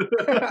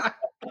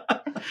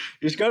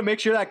 You just got to make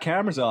sure that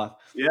camera's off.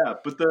 Yeah,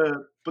 put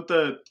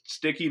the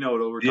sticky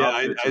note over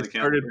top. Yeah, I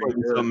started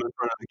putting something in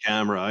front of the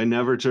camera. I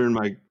never turn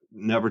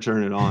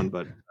it on,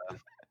 but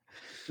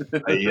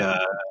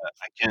I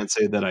can't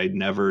say that I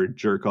never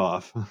jerk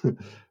off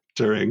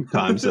during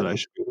times that I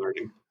should be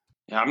learning.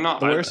 Yeah, I'm not.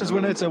 The worst is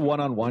when it's a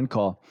one-on-one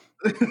call.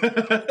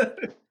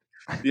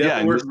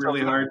 Yeah, work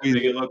really hard to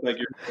make it look like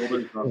your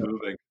shoulder's not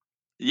moving.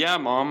 Yeah,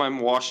 Mom, I'm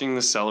washing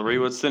the celery.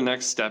 What's the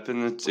next step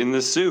in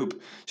the soup?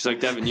 She's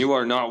like, Devin, you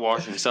are not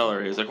washing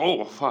celery. It's like,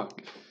 oh,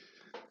 fuck.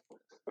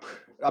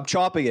 I'm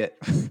chopping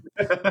it.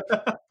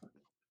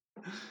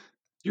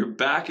 Your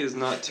back is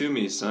not to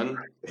me, son.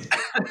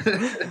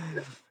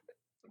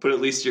 But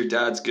at least your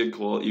dad's good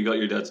quality. You got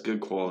your dad's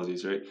good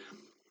qualities, right?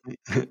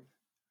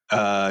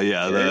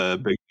 Yeah, the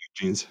big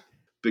jeans.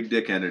 Big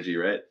dick energy,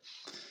 right?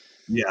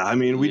 Yeah, I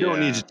mean, we don't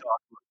need to talk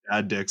about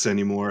dad dicks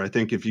anymore. I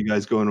think if you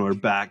guys go into our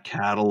back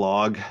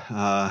catalog,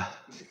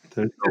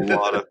 there's a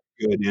lot of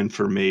good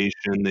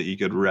information that you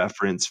could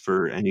reference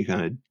for any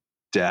kind of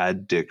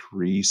dad dick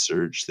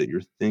research that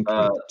you're thinking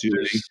of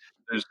doing.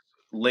 There's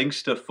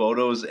links to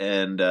photos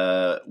and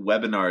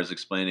webinars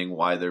explaining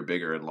why they're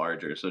bigger and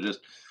larger. So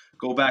just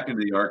go back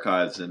into the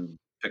archives and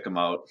pick them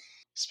out.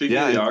 Speaking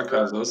of the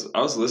archives, I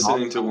was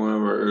listening to one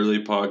of our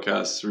early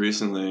podcasts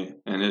recently,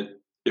 and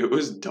it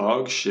was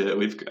dog shit.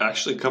 We've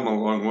actually come a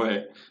long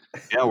way.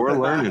 Yeah, we're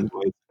learning.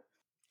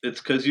 It's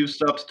because you've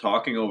stopped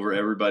talking over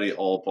everybody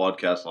all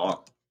podcast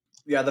long.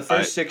 Yeah, the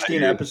first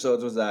 16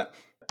 episodes was that.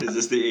 Is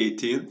this the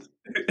 18th?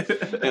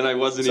 And I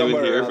wasn't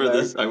even here for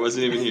this. I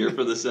wasn't even here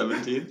for the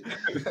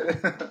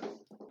 17th.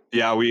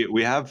 Yeah,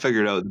 we have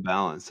figured out the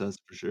balance. That's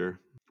for sure.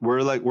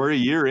 We're a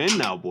year in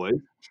now, boys.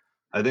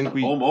 I think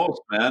we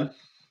almost, man.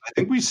 I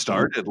think we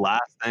started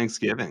last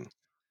Thanksgiving.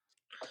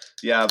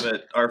 Yeah,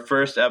 but our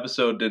first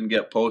episode didn't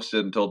get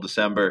posted until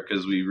December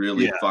because we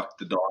really fucked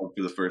the dog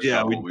for the first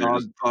couple. We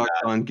fucked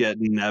on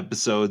getting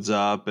episodes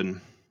up, and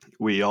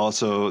we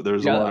also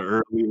there's a lot of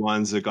early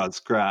ones that got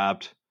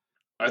scrapped.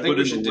 I think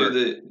we should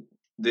do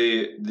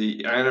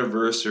the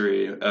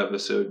anniversary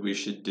episode. We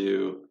should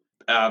do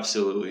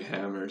absolutely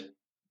hammered.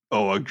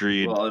 Oh,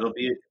 agreed. Well,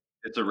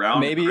 it's around.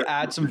 Maybe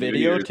add some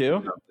video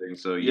too.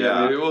 So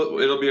yeah, maybe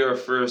it'll be our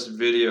first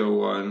video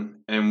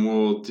one, and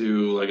we'll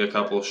do like a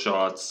couple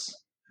shots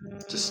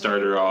to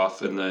start her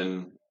off, and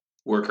then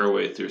work our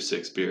way through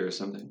 6 beer or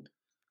something.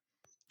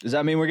 Does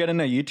that mean we're getting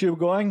a YouTube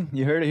going?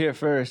 You heard it here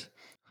first.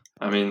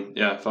 I mean,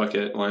 yeah, fuck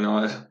it, why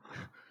not?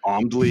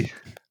 Omdley.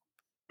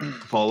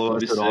 Follow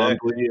us at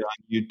Omdley on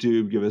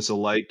YouTube. Give us a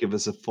like, give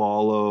us a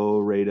follow,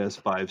 rate us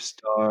 5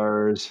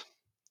 stars.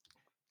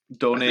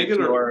 Donate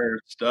to our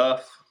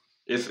stuff.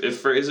 If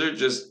Fraser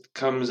just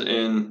comes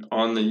in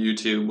on the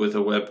YouTube with a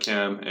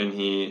webcam and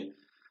he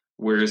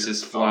wears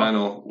his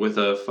flannel with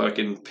a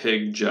fucking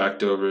pig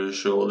jacked over his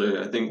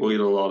shoulder, I think we'll get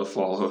a lot of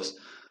follows.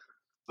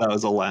 That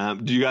was a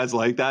lamp. Do you guys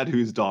like that?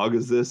 Whose dog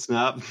is this,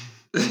 Snap?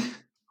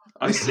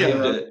 I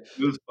saved it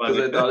because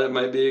I thought it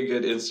might be a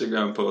good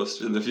Instagram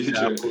post in the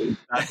future.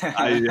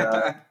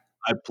 Yeah,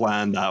 I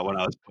planned that when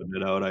I was putting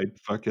it out.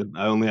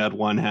 I only had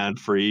one hand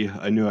free.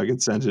 I knew I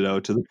could send it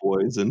out to the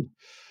boys and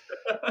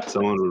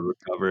someone would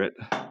recover it.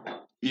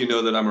 You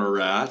know that I'm a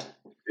rat.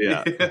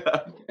 Yeah.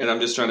 And I'm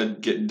just trying to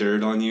get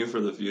dirt on you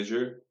for the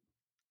future.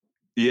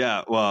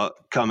 Yeah, well,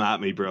 come at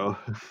me, bro.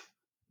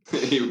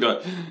 You've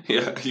got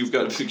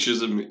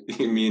pictures of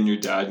me and your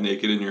dad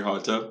naked in your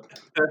hot tub.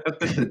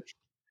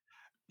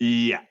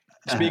 Yeah.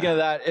 Speaking of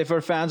that, if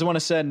our fans want to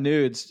send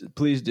nudes,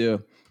 please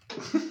do.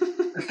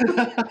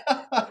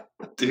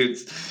 Dude,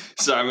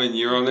 Simon,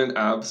 you're on an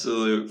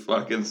absolute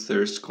fucking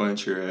thirst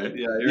quencher, right?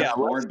 Yeah, you're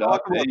warmed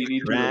up. You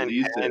need to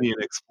release Canyon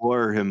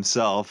explorer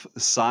himself,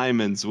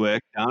 Simon Zwick,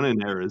 down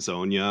in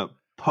Arizona,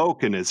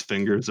 poking his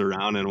fingers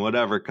around in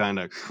whatever kind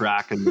of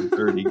crack in the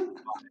dirty.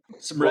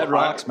 Some red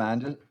rocks,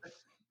 man.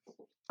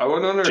 I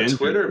went on our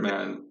Twitter,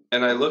 man,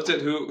 and I looked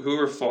at who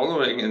we're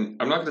following,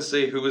 and I'm not going to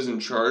say who was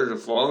in charge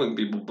of following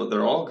people, but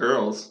they're all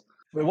girls.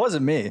 It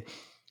wasn't me.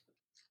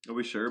 Are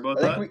we sure about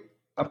that?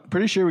 I'm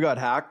pretty sure we got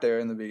hacked there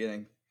in the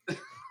beginning.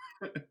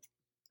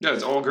 Yeah,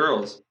 it's all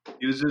girls.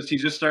 He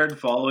just started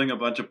following a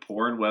bunch of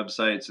porn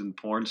websites and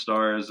porn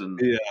stars and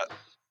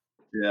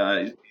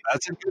yeah.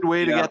 That's a good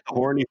way to get the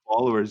horny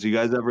followers. You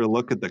guys ever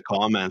look at the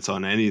comments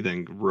on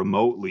anything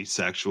remotely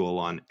sexual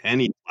on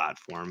any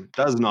platform? It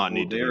does not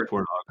need to be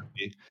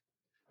pornography.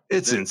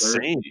 It's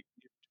insane.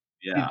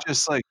 Yeah. You're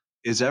just like,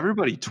 is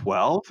everybody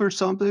 12 or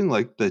something?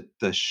 Like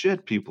the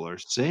shit people are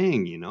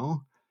saying, you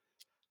know?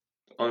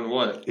 On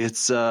what?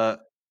 It's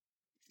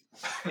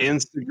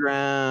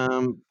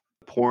Instagram,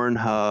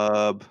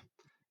 Pornhub.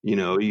 You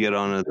know, you get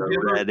on the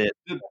Reddit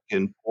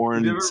and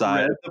porn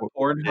side. Read the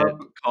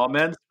Pornhub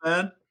comments,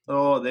 man?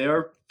 Oh, they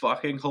are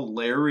fucking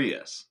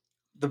hilarious.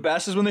 The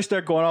best is when they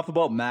start going off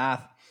about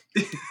math.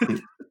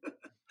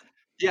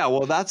 Yeah,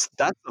 well, that's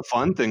the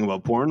fun thing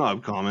about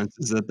Pornhub comments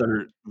is that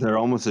they're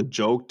almost a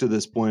joke to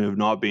this point of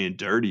not being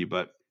dirty,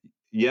 but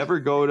you ever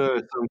go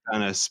to some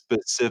kind of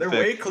specific? They're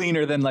way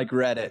cleaner than like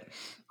Reddit.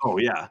 Oh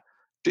yeah,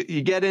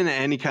 you get into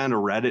any kind of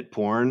Reddit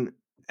porn,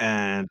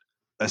 and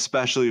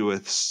especially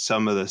with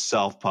some of the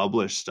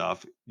self-published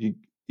stuff,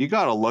 you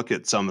got to look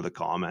at some of the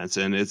comments,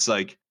 and it's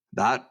like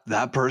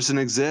that person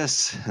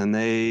exists, and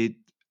they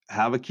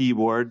have a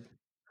keyboard,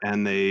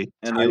 and they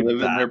live in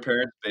their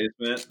parents'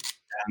 basement,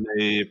 and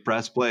they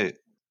press play.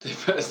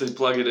 They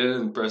plug it in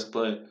and press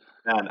play.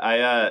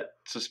 Man,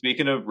 so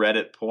speaking of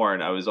Reddit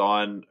porn, I was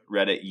on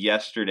Reddit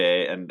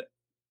yesterday and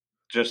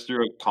just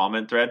through a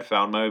comment thread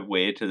found my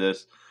way to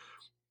this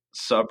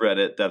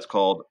subreddit that's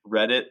called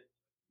Reddit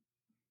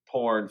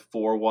Porn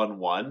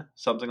 411,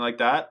 something like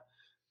that.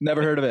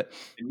 Never heard of it.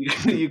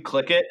 And you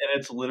click it, and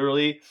it's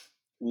literally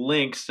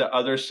links to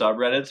other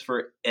subreddits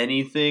for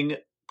anything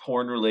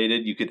porn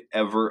related you could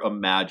ever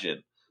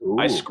imagine. Ooh,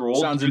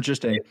 sounds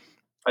interesting.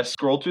 I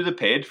scrolled through the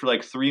page for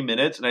like 3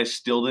 minutes, and I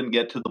still didn't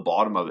get to the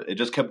bottom of it. It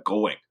just kept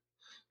going.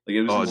 Like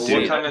it was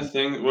what kind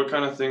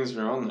of things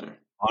are on there?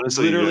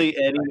 Honestly, literally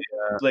any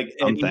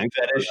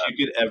fetish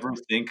you could ever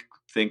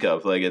think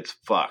of. Like it's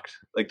fucked.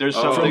 Like there's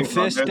something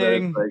from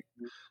fisting. Like,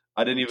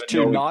 I didn't even to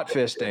know not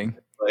fisting.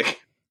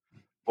 Like,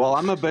 well,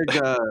 I'm a big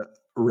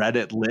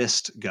Reddit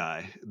list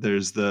guy.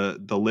 There's the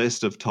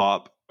list of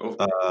top. Do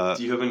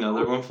you have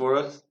another one for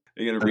us?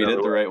 Are you gonna read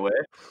it the right way?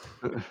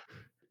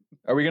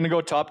 Are we gonna go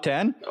top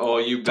 10? Oh,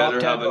 you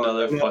better have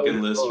another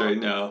fucking list right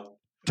now.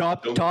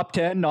 Top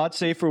 10 not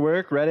safe for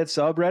work Reddit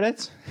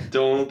subreddits.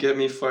 Don't get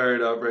me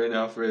fired up right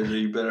now, Fraser.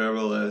 You better have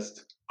a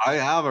list. I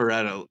have a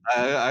Reddit.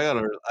 I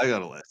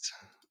got a list.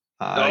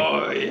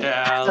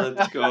 Yeah,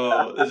 let's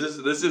go.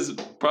 This is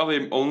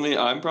probably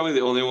I'm probably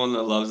the only one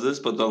that loves this,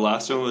 but the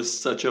last one was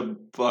such a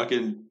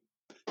fucking.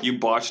 You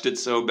botched it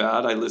so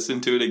bad. I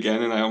listened to it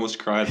again and I almost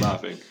cried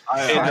laughing.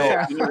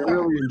 I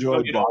really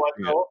enjoyed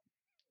botching it.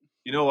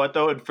 You know what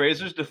though? In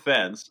Fraser's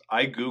defense,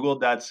 I googled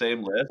that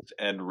same list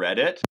and read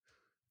it,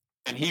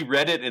 and he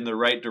read it in the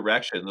right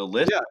direction. The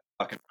list was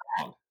fucking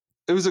wrong.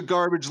 It was a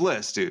garbage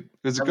list, dude.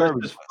 It was a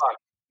garbage list.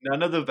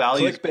 None of the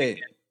values. Clickbait.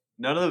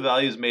 None of the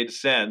values made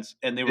sense,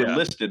 and they were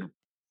listed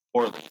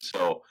poorly.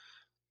 So,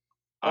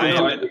 I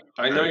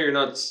know you're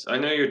not. I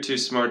know you're too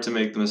smart to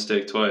make the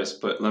mistake twice,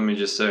 but let me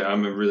just say,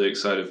 I'm really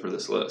excited for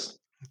this list.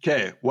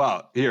 Okay,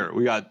 well, here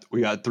we got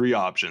 3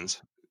 options.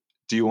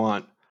 Do you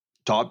want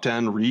top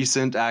 10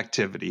 recent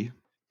activity?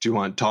 Do you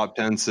want top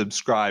 10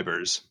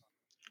 subscribers,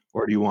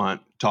 or do you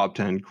want top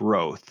 10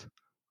 growth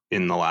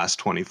in the last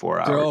 24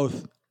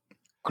 hours?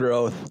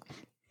 Growth.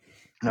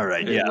 All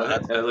right. Hey, yeah.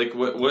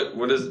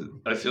 What is?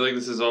 I feel like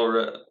this is all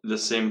the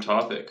same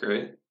topic,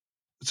 right?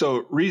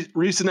 So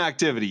recent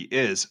activity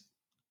is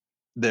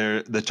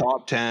the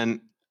top 10.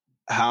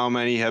 How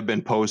many have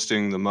been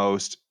posting the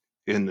most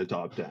in the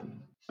top 10?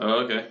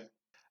 Oh, okay.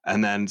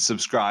 And then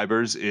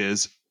subscribers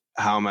is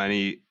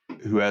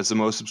who has the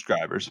most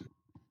subscribers.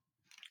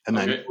 And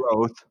then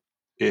growth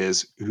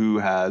is who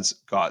has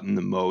gotten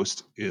the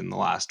most in the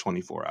last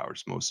 24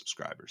 hours, most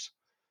subscribers.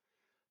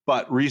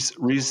 But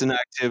recent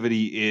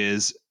activity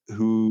is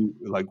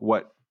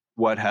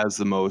what has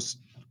the most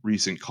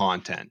recent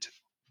content.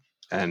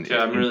 And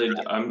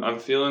I'm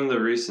feeling the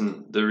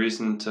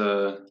recent.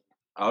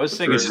 I was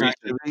thinking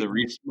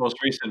most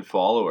recent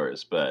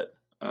followers, but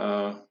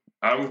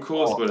I'm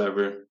cool with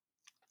whatever.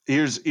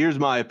 Here's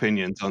my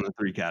opinions on the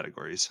 3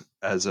 categories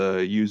as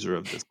a user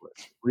of this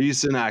list.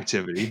 Recent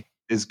activity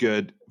is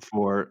good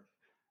for.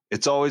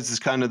 It's always this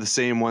kind of the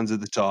same ones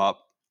at the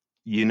top.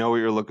 You know what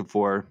you're looking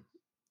for.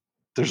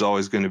 There's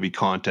always going to be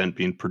content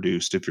being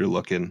produced if you're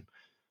looking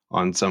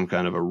on some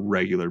kind of a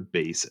regular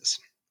basis.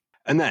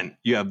 And then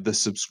you have the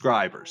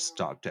subscribers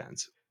top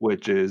 10s,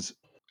 which is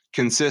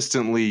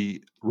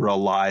consistently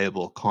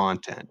reliable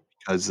content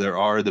because there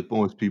are the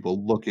most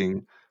people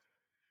looking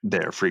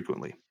there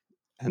frequently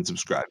and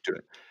subscribe to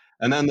it.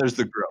 And then there's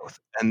the growth.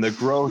 And the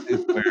growth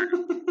is where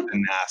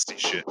the nasty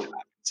shit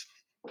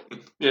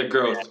happens. Yeah,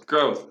 growth.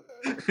 Growth.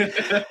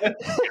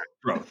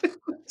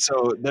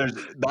 So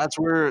that's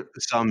where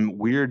some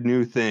weird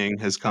new thing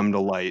has come to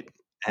light,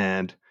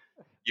 and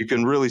you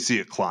can really see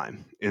it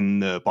climb in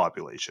the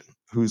population.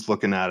 Who's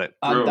looking at it?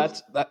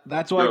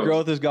 That's why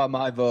growth has got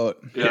my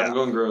vote. Yeah, I'm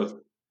going growth.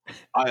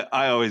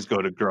 I always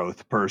go to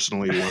growth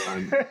personally when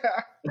I'm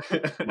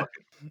looking.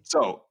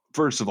 So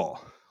first of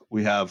all,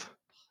 we have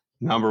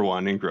number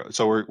 1 in growth.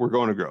 So we're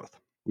going to growth.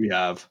 We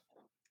have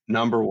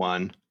number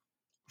 1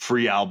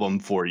 free album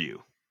for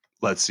you.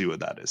 Let's see what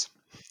that is.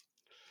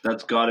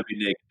 That's got to be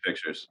naked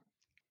pictures.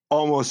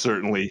 Almost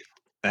certainly.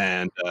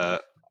 And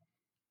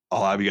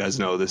I'll have you guys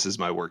know this is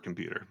my work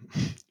computer.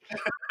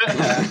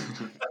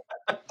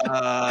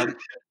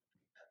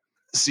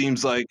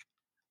 Seems like,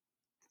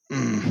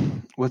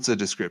 what's the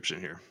description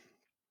here?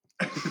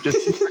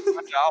 Just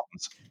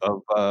albums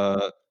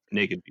of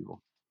naked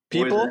people.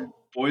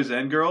 Boys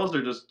and girls,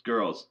 or just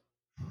girls?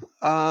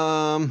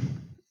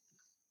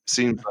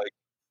 Seems like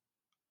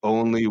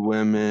only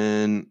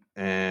women,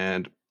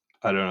 and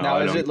I don't know. Now,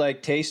 is it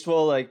like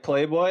tasteful, like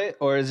Playboy,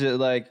 or is it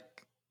like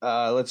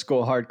let's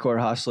go hardcore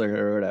hustler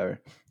or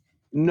whatever?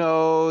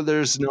 No,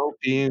 there's no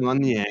peeing on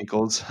the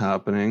ankles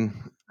happening,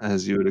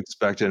 as you would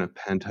expect in a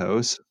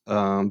penthouse.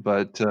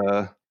 But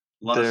a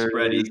lot of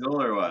spread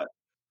eagle or what?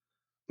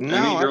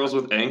 Any girls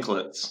with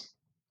anklets?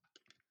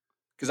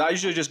 Because I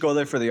usually just go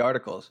there for the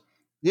articles.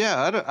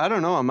 Yeah, I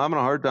don't know. I'm having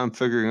a hard time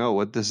figuring out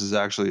what this is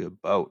actually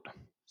about.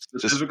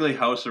 Specifically,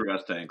 house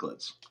arrest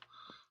anklets.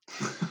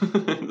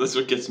 That's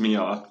what gets me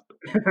off.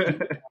 I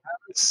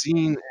haven't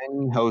seen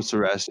any house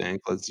arrest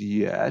anklets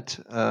yet,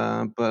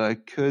 but I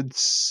could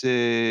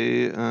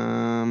say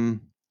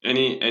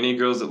any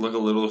girls that look a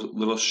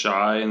little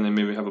shy and they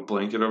maybe have a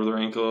blanket over their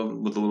ankle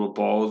with a little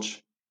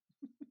bulge.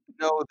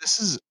 No, this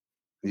is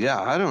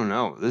I don't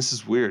know. This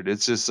is weird.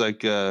 It's just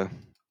like I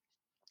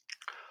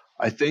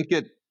think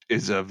it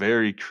is a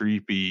very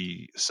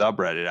creepy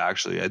subreddit.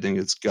 Actually, I think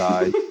it's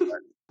guys.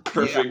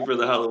 Perfect for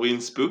the Halloween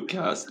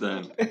spookcast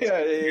then.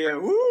 Yeah.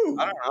 Woo.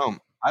 I don't know.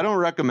 I don't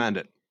recommend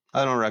it.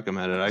 I don't.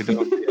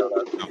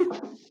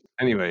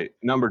 Anyway,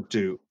 number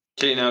 2.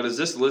 Okay, now does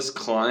this list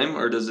climb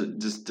or does it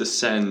just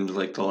descend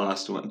like the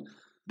last one?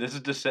 This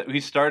is descend.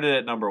 We started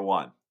at number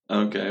 1.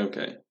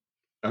 Okay.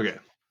 All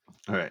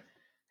right.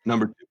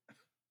 Number 2.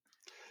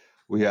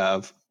 We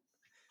have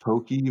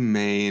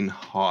Pokimane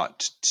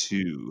Hot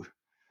 2,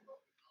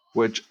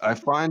 which I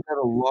find that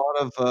a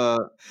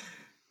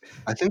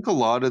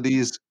lot of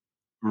these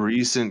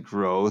recent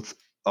growth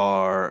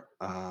are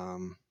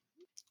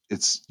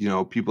it's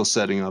people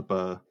setting up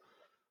a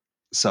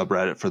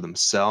subreddit for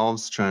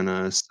themselves, trying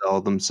to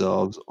sell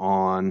themselves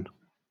on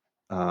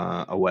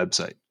a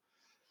website,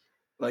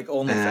 like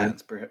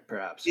OnlyFans,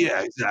 perhaps.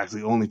 Yeah, exactly.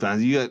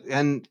 OnlyFans. You got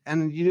and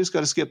you just got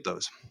to skip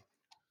those.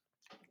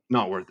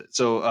 Not worth it.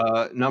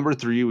 So number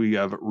 3, we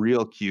have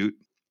Real Cute,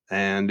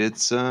 and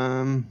it's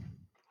I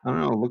don't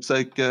know. It looks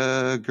like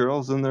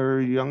girls in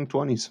their young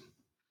 20s.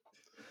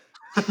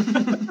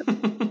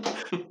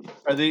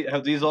 Have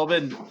these all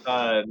been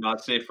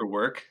not safe for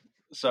work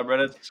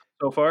subreddits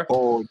so far?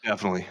 Oh,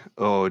 definitely.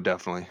 Are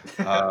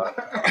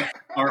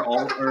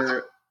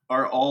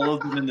all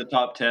of them in the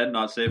top 10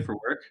 not safe for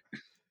work?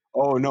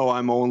 Oh no,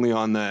 I'm only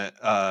on the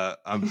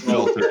I'm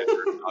filtered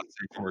not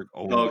safe for work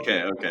only.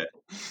 Okay.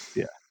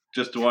 Yeah.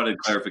 Just wanted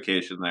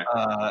clarification there.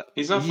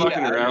 He's not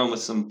fucking around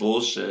with some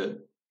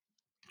bullshit.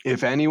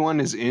 If anyone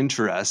is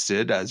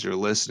interested, as you're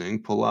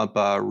listening, pull up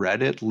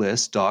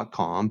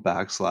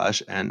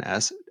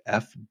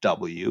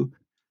redditlist.com/NSFW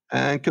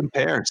and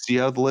compare. See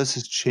how the list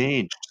has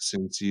changed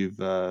since you've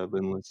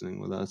been listening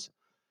with us.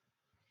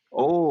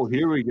 Oh,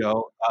 here we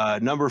go.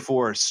 Number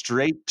 4,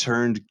 straight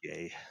turned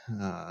gay.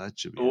 That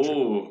should be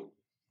interesting.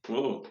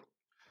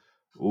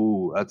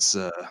 Ooh, that's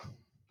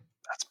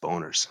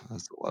boners.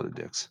 That's a lot of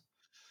dicks.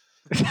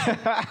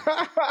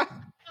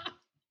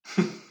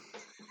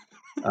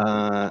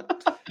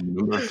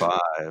 Number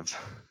 5.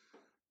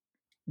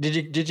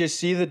 Did you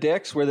see the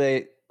dicks? Were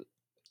they,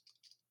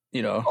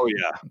 Oh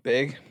yeah,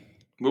 big?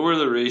 What were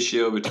the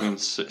ratio between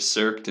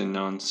circed and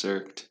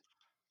non-circed?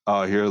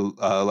 Oh, here,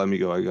 let me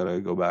go. I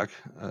gotta go back.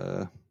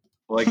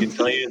 Well, I can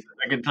tell you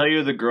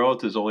the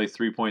growth is only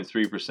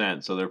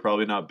 3.3%, so they're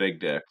probably not big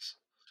dicks.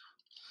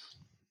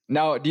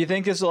 Now, do you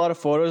think there's a lot of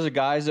photos of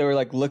guys that were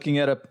like looking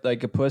at a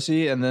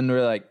pussy and then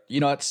they're like,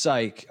 it's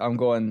psych, I'm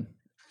going,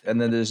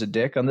 and then there's a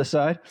dick on the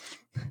side?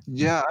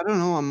 Yeah, I don't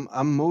know.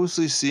 I'm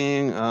mostly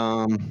seeing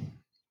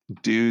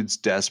dudes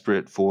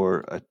desperate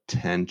for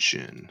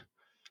attention.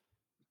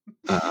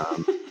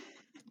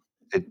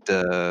 That's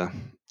a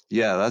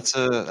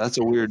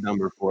weird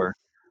number 4.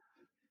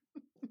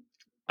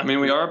 I mean,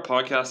 we are a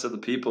podcast of the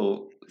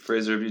people,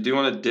 Fraser. If you do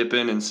want to dip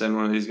in and send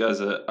one of these guys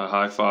a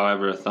high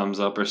five or a thumbs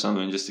up or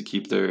something, just to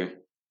keep their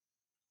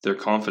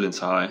confidence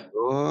high,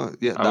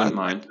 yeah, I wouldn't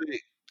mind.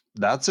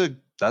 That's a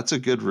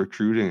good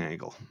recruiting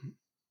angle.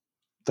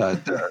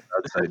 That's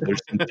like, there's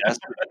some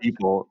desperate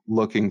people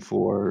looking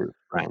for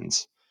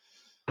friends.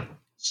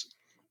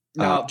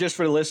 Now, just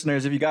for the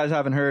listeners, if you guys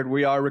haven't heard,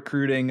 we are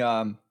recruiting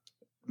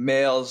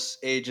males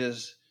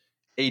ages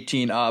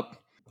 18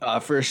 up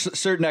for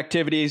certain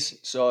activities.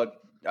 So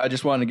I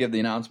just wanted to give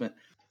the announcement.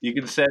 You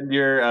can send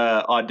your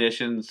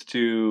auditions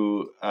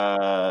to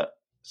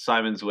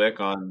Simon Zwick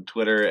on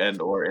Twitter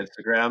and or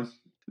Instagram.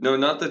 No,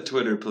 not the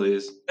Twitter,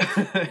 please.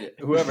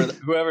 whoever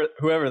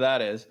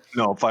that is.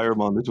 No, fire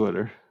him on the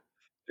Twitter.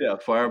 Yeah,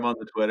 fire him on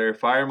the Twitter.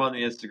 Fire him on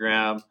the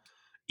Instagram.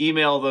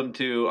 Email them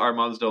to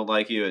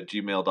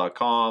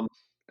ourmoms-don't-like-you@gmail.com.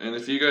 And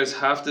if you guys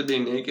have to be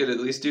naked, at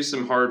least do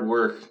some hard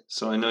work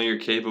so I know you're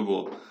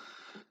capable.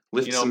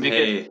 Lift some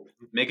hay.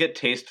 Make it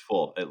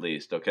tasteful, at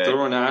least, okay?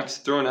 Throw an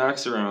axe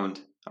around.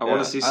 I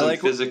want to see some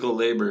physical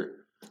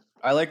labor.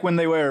 I like when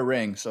they wear a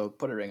ring, so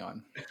put a ring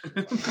on.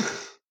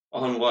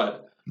 On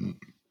what?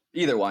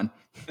 Either one.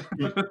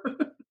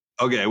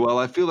 Okay, well,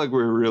 I feel like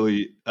we're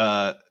really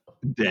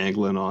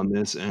dangling on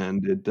this,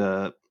 and it...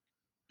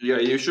 Yeah,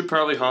 you should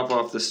probably hop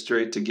off the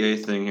straight to gay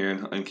thing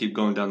here and keep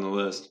going down the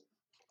list.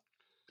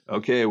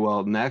 Okay,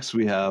 well, next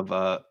we have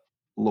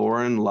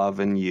Lauren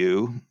Loving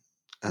You,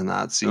 and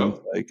that seems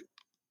like,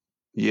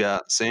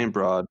 same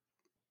broad,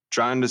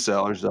 trying to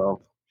sell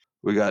herself.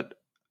 We got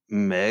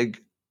Meg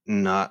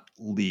Nut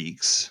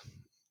Leaks.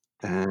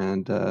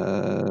 And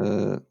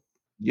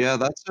yeah,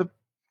 that's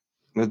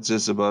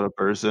just about a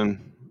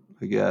person,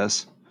 I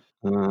guess.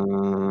 We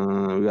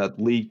got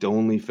leaked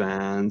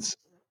OnlyFans.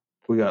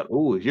 We got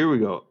here we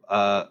go.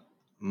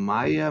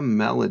 Maya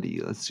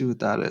Melody. Let's see what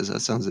that is. That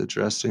sounds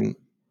interesting.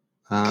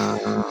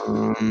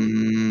 Yeah,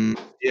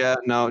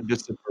 no,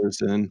 just a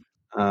person.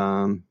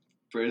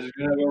 Fraser's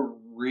gonna have a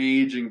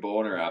raging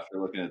boner after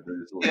looking at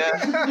this. Yeah.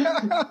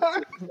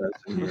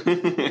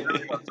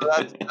 So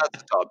that's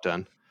a top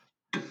 10.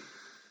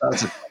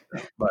 That's a top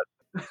 10. But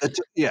it's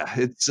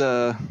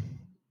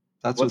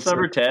that's what's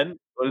number 10?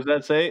 What does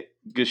that say?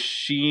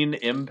 Gasheen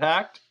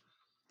Impact?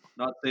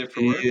 Not safe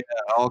for work? Yeah,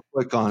 I'll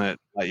click on it.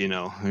 Let you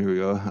know. Here we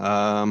go.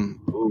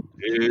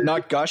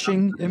 Not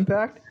Gushing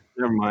Impact?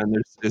 Never mind.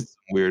 It's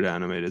some weird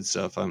animated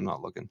stuff. I'm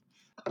not looking.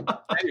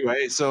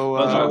 Anyway, so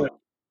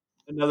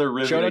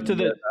another shout out to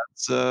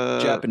the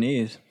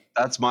Japanese.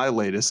 That's my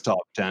latest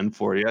top 10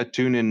 for you.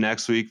 Tune in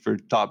next week for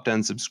top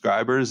 10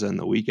 subscribers and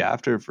the week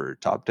after for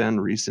top 10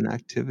 recent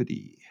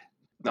activity.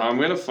 Now I'm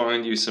going to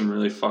find you some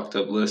really fucked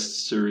up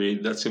lists to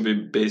read. That's going to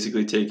be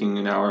basically taking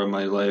an hour of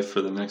my life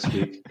for the next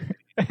week.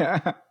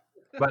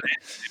 But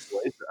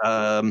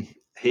anyways,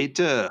 hate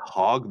to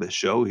hog the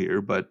show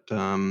here, but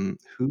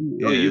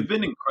you've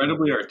been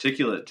incredibly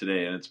articulate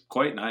today, and it's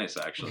quite nice,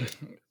 actually.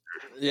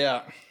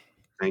 Yeah.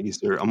 Thank you,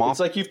 sir. It's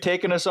like you've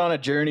taken us on a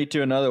journey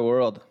to another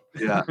world.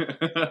 Yeah.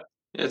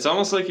 It's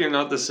almost like you're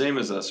not the same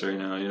as us right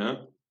now, you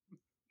know?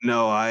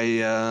 No,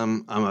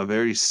 I'm a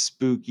very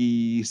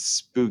spooky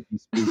guy.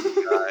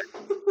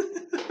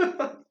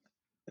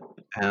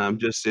 And I'm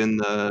just in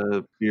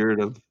the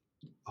spirit of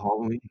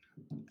Halloween.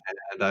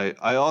 And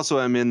I also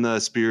am in the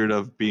spirit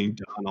of being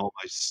done all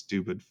my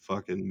stupid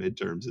fucking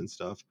midterms and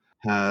stuff.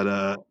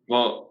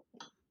 Well,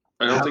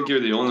 I don't think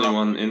you're the only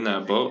one in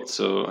that boat.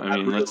 So, I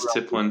mean, let's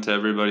tip one to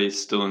everybody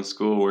still in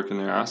school working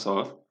their ass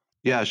off.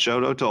 Yeah,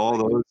 shout out to all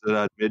those that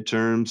had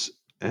midterms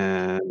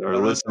and are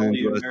listening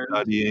to us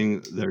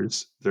studying.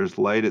 There's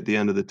light at the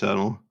end of the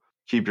tunnel.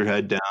 Keep your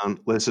head down.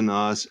 Listen to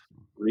us.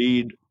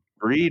 Read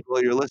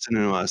while you're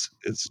listening to us.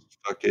 It's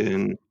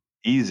fucking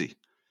easy.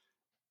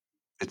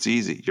 It's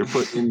easy. You're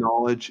putting in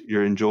knowledge.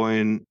 You're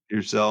enjoying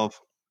yourself.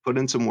 Put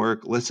in some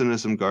work. Listen to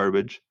some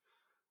garbage,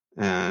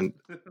 and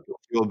you'll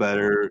feel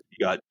better.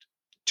 You got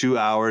 2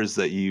 hours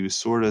that you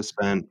sort of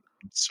spent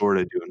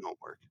doing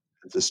homework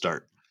at the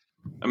start.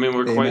 I mean,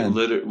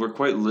 we're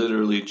quite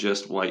literally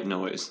just white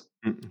noise.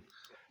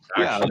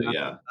 Actually,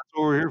 yeah, that's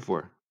what we're here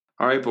for.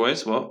 All right,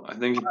 boys. Well, I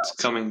think it's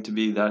coming to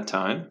be that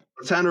time.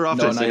 Let's hand her off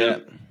to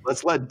Devin.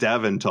 Let's let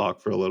Devin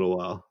talk for a little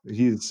while.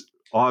 He's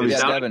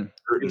obviously Devin.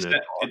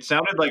 It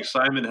sounded like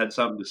Simon had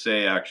something to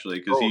say, actually,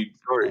 because he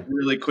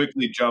really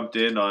quickly jumped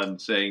in on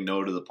saying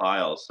no to the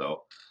pile.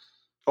 So.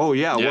 Oh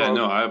yeah,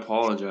 no, I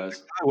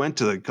apologize. I went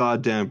to the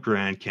goddamn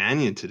Grand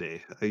Canyon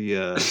today.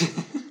 Yeah,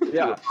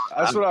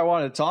 that's what I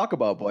wanted to talk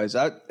about, boys.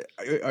 I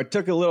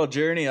took a little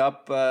journey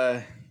up.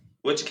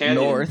 Which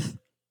canyon? North.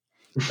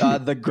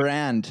 The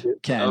Grand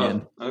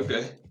Canyon. Oh,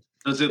 okay.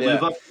 Does it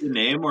live up to the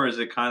name, or is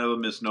it kind of a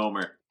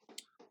misnomer?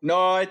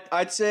 No,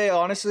 I'd say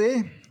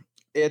honestly,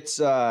 it's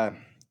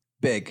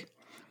big.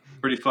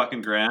 Pretty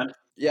fucking grand.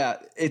 Yeah,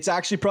 it's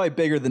actually probably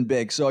bigger than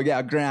big. So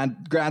yeah,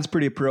 grand's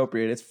pretty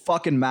appropriate. It's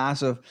fucking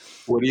massive.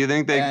 What do you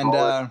think they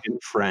call it in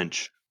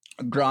French?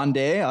 Grande?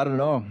 I don't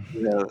know.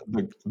 Yeah,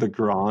 the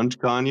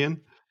Grand Canyon.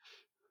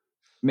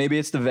 Maybe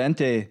it's the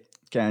Vente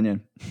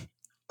Canyon.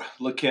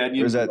 Le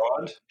Canyon Grand.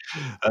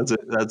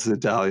 That's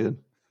Italian.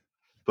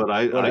 But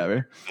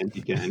whatever.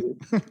 Vente Canyon.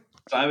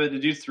 Simon,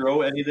 did you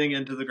throw anything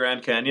into the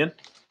Grand Canyon?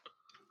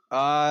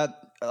 A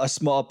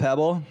small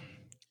pebble.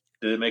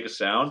 Did it make a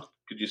sound?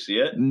 Could you see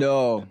it?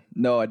 No,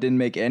 I didn't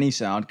make any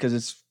sound because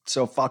it's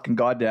so fucking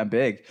goddamn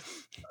big.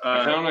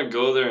 I kind of want to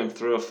go there and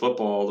throw a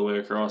football all the way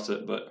across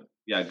it, but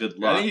yeah, good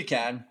luck. I think you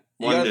can.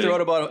 You gotta throw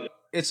it about.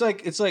 It's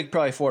like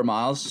probably 4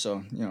 miles,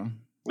 so you know.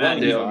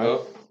 Man,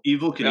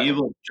 Evil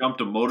Knievel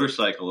jumped a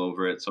motorcycle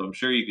over it, so I'm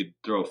sure you could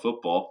throw a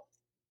football.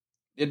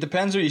 It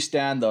depends where you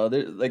stand, though.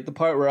 Like the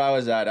part where I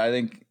was at, I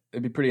think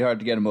it'd be pretty hard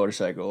to get a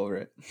motorcycle over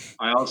it.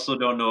 I also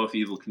don't know if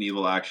Evil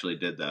Knievel actually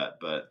did that,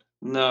 but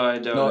no, I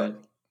don't.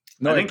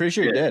 No, I'm pretty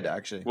sure he did,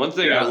 actually. One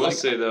thing I will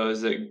say, though,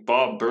 is that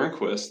Bob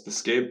Burnquist, the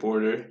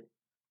skateboarder,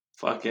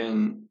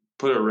 fucking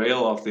put a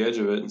rail off the edge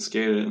of it and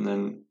skated it and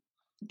then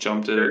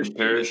jumped it and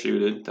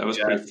parachuted. That was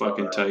pretty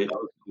fucking tight. That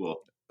was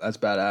cool. That's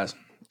badass.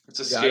 It's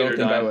a skater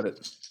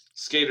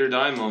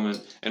die moment.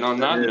 And on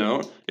that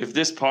note, if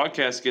this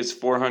podcast gets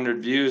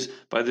 400 views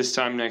by this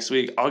time next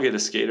week, I'll get a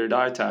skater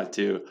die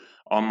tattoo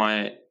on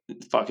my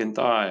fucking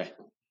thigh.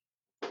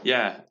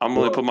 Yeah, I'm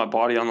going to put my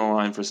body on the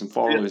line for some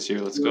followers here.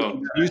 Let's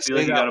go. You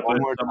say that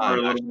one more time,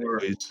 a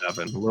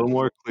little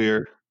more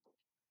clear.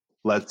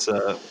 Let's.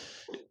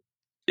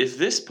 If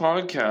this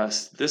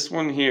podcast, this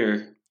one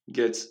here,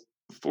 gets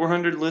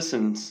 400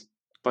 listens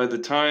by the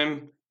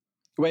time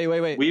wait,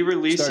 we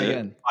release it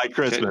again. By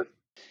Christmas. Okay.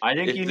 I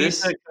think you need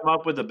to come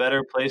up with a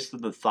better place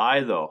than the thigh,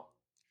 though.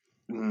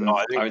 No,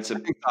 I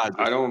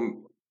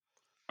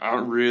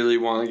don't really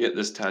want to get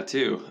this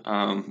tattoo.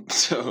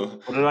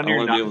 So put it on I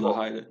want to be able to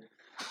hide it.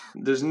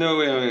 There's no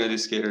way I'm going to do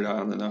Skate or Die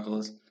on the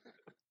Knuckles.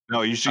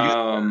 No, you should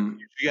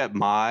get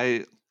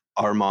my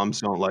Our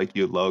Moms Don't Like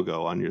You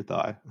logo on your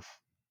thigh.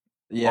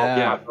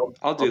 Yeah.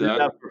 I'll do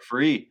that for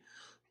free.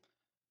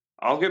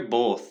 I'll get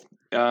both.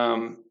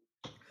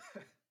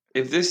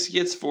 If this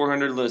gets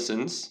 400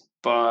 listens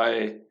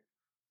by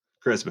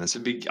Christmas,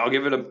 I'll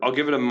give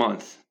it a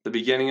month. The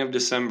beginning of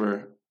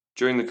December,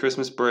 during the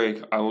Christmas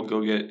break, I will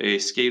go get a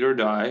Skate or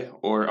Die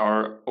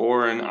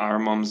or an Our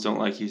Moms Don't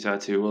Like You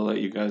tattoo. We'll let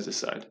you guys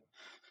decide.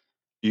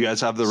 You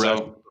guys have the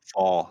rest of the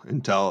fall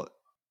until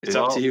it's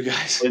up to you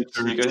guys.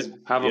 You guys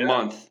have a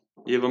month.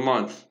 You have a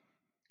month.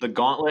 The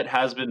gauntlet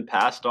has been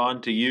passed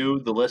on to you,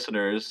 the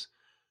listeners,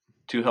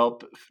 to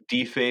help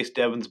deface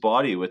Devin's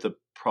body with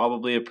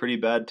probably a pretty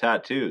bad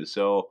tattoo.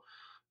 So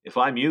if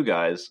I'm you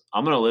guys,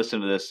 I'm going to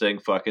listen to this thing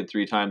fucking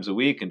 3 times a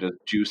week and just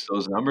juice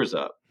those numbers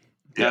up.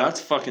 Yeah,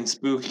 that's fucking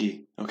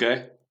spooky,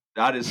 okay?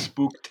 That is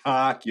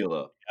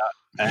spooktacular.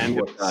 Yeah.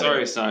 And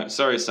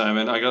sorry,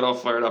 Simon. I got all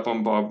fired up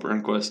on Bob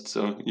Burnquist,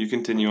 so you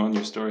continue on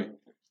your story.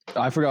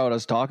 I forgot what I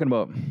was talking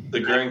about. The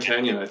Grand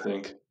Canyon, I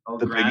think.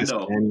 The biggest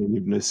canyon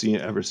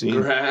you've ever seen.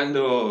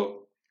 Grando.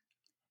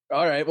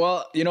 All right.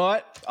 Well, you know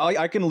what?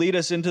 I can lead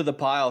us into the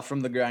pile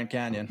from the Grand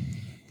Canyon.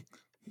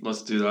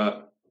 Let's do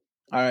that.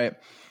 All right.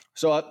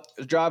 So I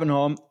was driving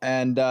home,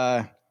 and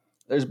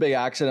there's a big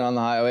accident on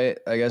the highway.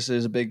 I guess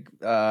there's a big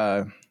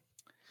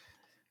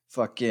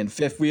fucking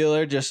fifth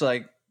wheeler just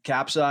like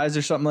capsized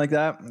or something like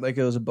that, like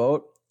it was a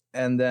boat.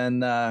 And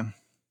then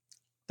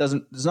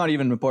it's not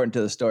even important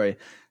to the story.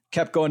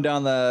 Kept going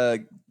down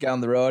the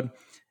road,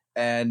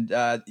 and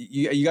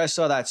you guys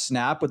saw that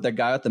snap with the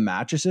guy with the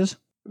mattresses?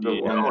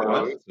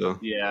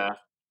 Yeah,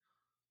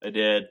 I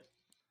did.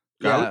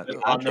 Yeah,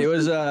 it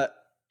was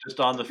just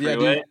on the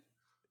freeway.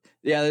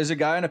 Yeah, there's a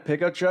guy in a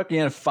pickup truck. He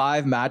had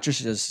 5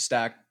 mattresses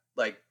stacked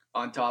like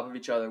on top of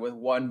each other with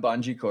one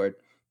bungee cord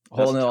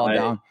holding it all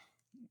down.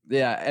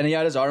 Yeah, and he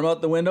had his arm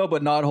out the window,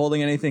 but not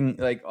holding anything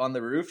like on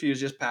the roof. He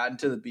was just patting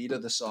to the beat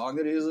of the song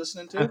that he was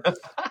listening to.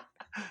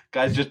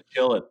 Guy's just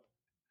chilling.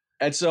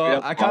 And so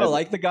I kind of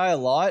like the guy a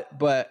lot,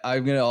 but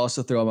I'm gonna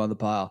also throw him on the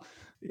pile.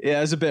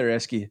 Yeah, it's a bit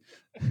risky.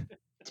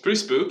 It's pretty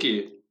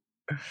spooky.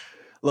 A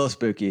little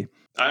spooky.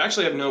 I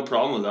actually have no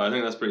problem with that. I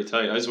think that's pretty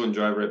tight. I just wouldn't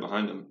drive right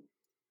behind him.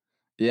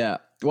 Yeah.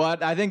 Well,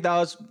 I think that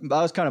was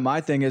kind of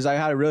my thing is I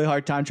had a really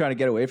hard time trying to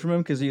get away from him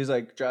because he was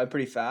like driving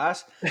pretty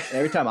fast. And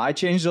every time I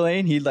changed the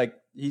lane, he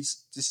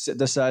just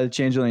decided to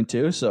change the lane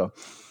too. So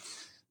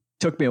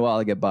took me a while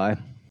to get by.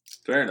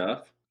 Fair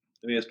enough.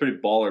 I mean, it's a pretty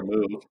baller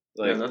move.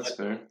 Yeah, that's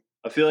fair.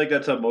 I feel like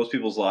that's how most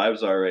people's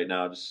lives are right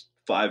now. Just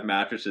 5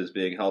 mattresses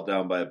being held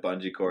down by a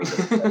bungee cord.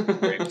 That's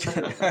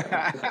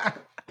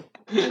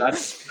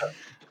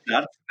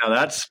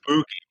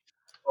spooky.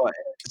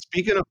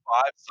 Speaking of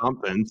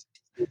 5-somethings,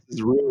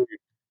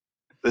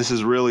 this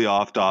is really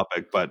off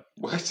topic, but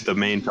the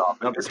main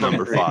topic is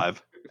number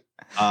 5.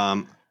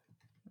 Yeah,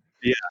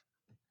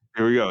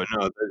 here we go.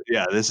 No,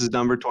 this is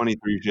number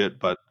 23 shit,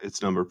 but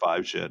it's number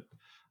 5 shit.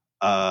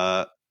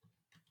 I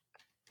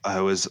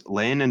was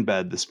laying in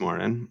bed this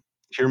morning,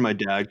 hear my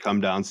dad come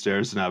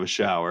downstairs and have a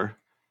shower,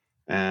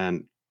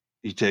 and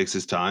he takes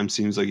his time.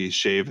 Seems like he's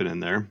shaving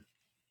in there.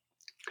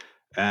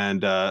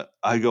 And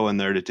I go in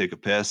there to take a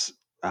piss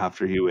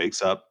after he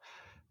wakes up.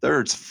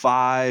 There's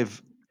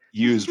 5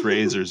 used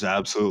razors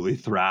absolutely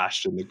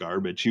thrashed in the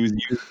garbage. He was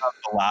using up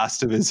the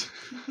last of his,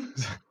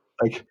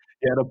 like,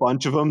 he had a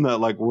bunch of them that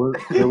like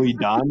weren't really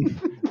done.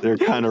 They're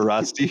kind of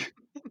rusty.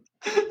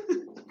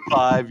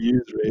 5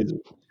 used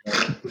razors.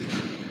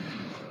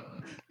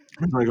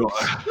 I go,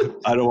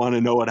 I don't want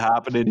to know what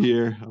happened in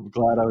here. I'm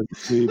glad I was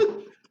asleep.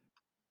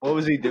 What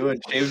was he doing?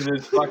 Shaving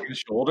his fucking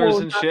shoulders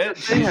and shit?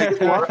 I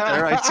go up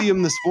there, I see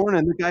him this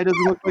morning. The guy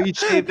doesn't look like he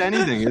shaved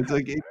anything. It's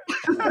like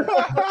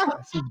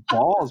it's his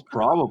balls,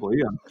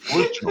 probably,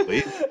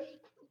 unfortunately.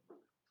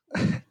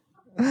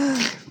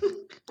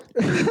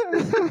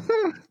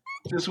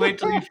 Just wait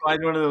till you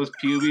find one of those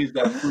pubies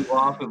that flew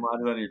off and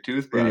landed on your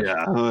toothbrush.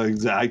 Yeah,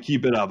 exactly. I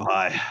keep it up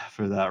high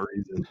for that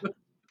reason.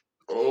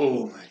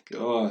 Oh my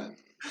god.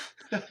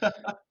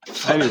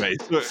 Anyway,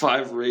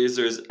 5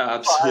 razors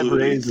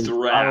absolutely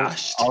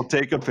thrashed. I'll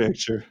take a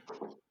picture.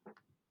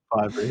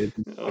 5 razors.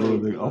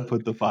 I'll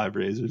put the 5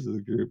 razors in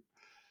the group.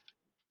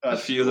 A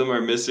few of them are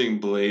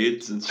missing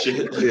blades and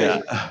shit.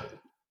 Yeah.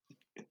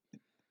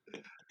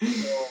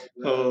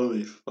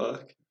 Holy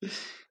fuck.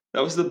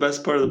 That was the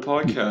best part of the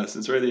podcast.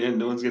 It's right at the end.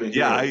 No one's gonna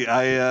hear.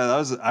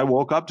 Yeah, I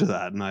woke up to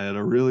that and I had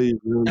a really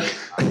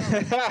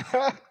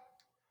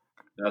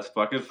That's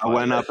fucking funny. I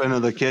went up into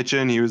the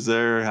kitchen. He was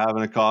there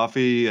having a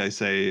coffee. I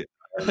say,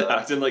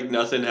 acting like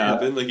nothing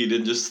happened, like he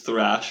didn't just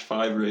thrash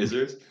 5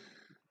 razors.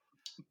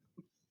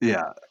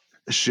 Yeah,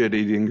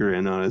 shit-eating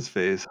grin on his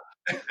face.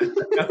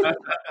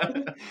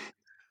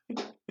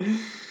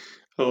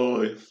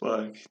 Holy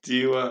fuck! Do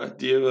you have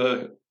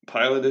a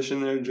pile edition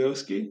there,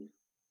 Joski?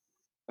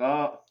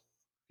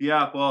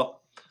 Yeah.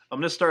 Well, I'm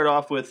gonna start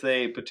off with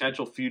a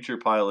potential future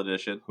pile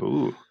edition.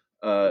 Ooh.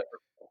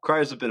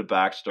 Requires a bit of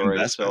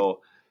backstory. So,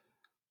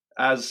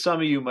 as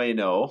some of you may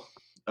know,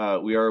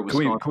 We are a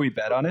Wisconsin can we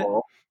bet on it?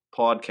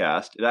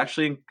 Podcast.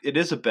 It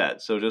is a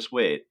bet, so just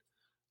wait.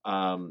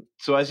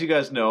 So as you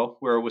guys know,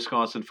 we're a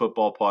Wisconsin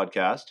football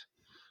podcast.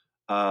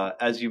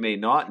 As you may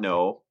not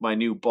know, my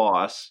new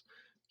boss,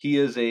 he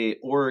is a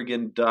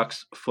Oregon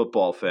Ducks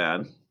football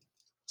fan.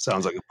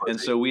 Sounds like a pussy. And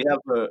so we have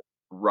a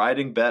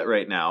riding bet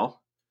right now.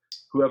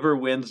 Whoever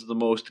wins the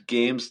most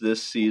games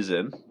this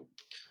season,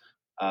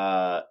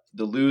 the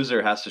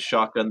loser has to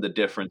shotgun the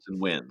difference in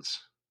wins.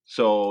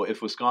 So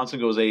if Wisconsin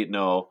goes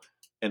 8-0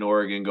 and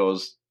Oregon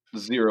goes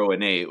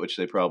 0-8, which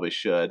they probably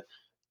should,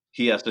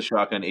 he has to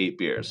shotgun 8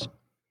 beers.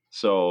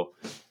 So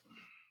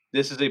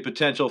this is a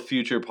potential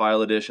future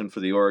pile edition for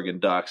the Oregon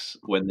Ducks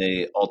when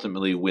they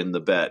ultimately win the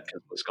bet,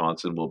 because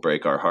Wisconsin will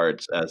break our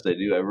hearts as they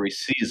do every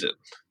season.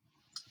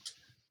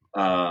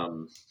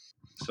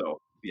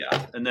 So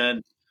yeah, and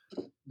then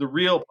the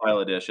real pile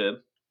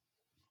edition,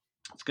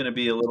 it's going to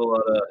be a little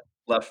out of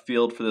left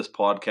field for this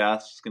podcast.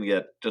 It's going to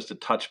get just a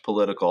touch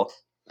political.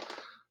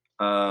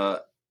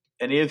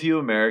 Any of you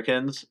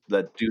Americans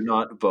that do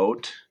not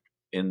vote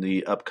in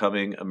the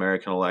upcoming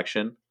American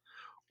election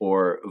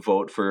or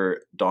vote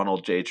for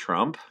Donald J.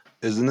 Trump.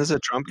 Isn't this a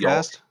Trump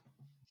cast?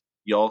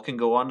 Y'all can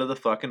go onto the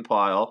fucking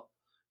pile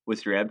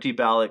with your empty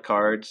ballot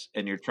cards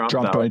and your Trump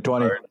ballot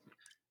 2020 card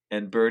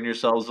and burn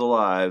yourselves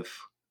alive,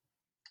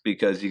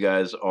 because you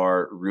guys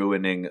are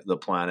ruining the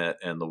planet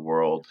and the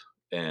world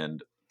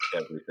and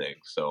everything.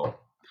 So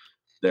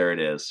there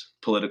it is.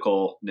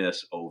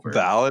 Politicalness over.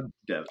 Valid.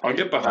 I'll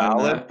get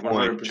behind that. 100%.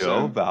 Point,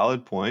 Joe.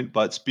 Valid point.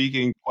 But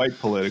speaking quite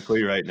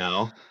politically right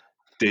now,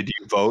 did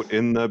you vote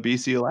in the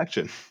BC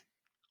election?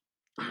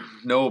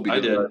 No, because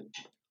I did. I'm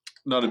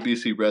not a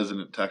BC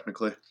resident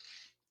technically.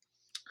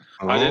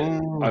 I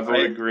did. I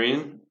voted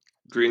Green.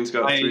 Green's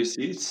got 3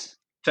 seats.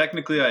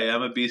 Technically, I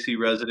am a BC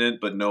resident,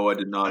 but no, I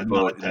did not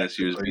vote in this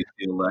year's BC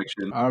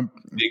election.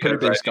 Because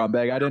big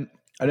scumbag. I didn't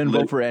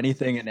vote for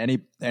anything in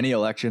any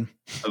election.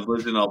 I've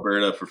lived in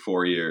Alberta for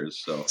 4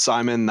 years. So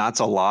Simon, that's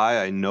a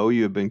lie. I know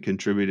you have been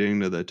contributing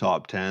to the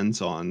top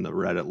 10s on the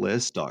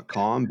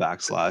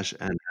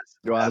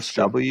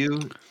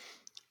redditlist.com/NSW.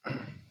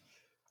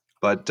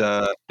 But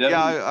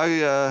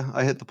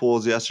I hit the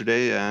polls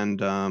yesterday,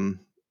 and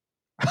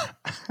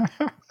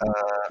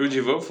who'd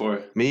you vote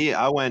for? Me,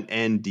 I went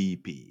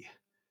NDP.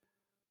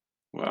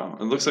 Wow,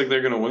 it looks like they're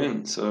going to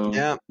win, so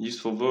yeah.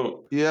 Useful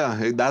vote.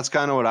 Yeah, that's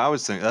kind of what I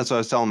was thinking. That's what I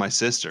was telling my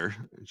sister.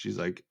 She's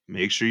like,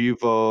 make sure you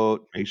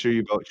vote. Make sure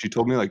you vote. She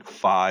told me like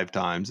 5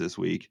 times this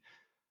week.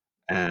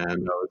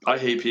 And I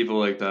hate people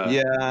like that.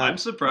 Yeah. I'm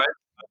surprised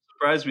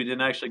we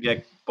didn't actually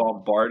get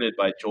bombarded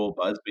by Joel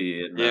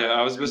Busby.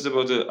 I was just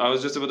about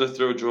to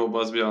throw Joel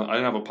Busby on. I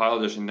didn't have a pile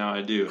edition, now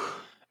I do.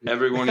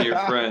 Every one of your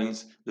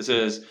friends that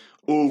says,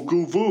 oh,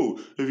 go vote.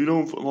 If you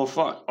don't, well,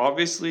 fuck.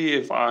 Obviously,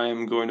 if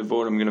I'm going to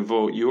vote, I'm going to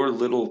vote. Your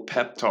little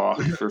pep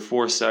talk for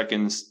 4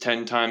 seconds,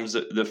 10 times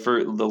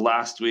the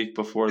last week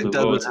before the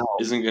vote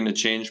isn't going to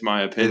change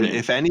my opinion.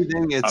 If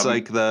anything, it's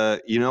like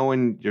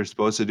when you're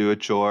supposed to do a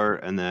chore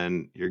and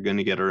then you're going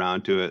to get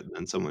around to it,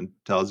 and someone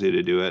tells you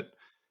to do it,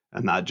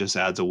 and that just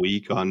adds a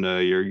week on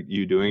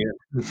you doing it.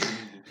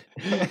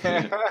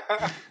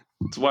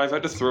 That's why I've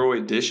had to throw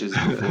away dishes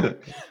before.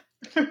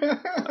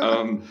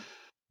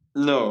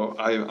 No,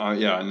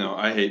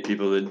 I hate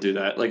people that do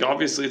that. Like,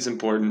 obviously it's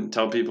important.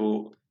 Tell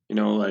people,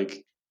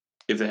 like,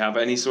 if they have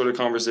any sort of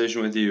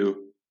conversation with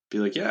you, be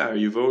like, yeah, are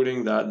you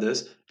voting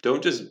this?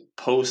 Don't just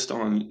post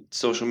on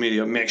social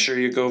media, make sure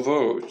you go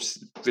vote.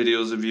 Just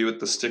videos of you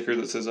with the sticker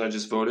that says I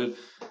just voted.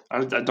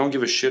 I don't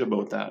give a shit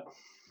about that.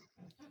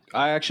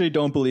 I actually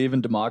don't believe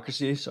in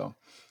democracy, so.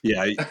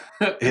 Yeah,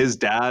 his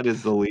dad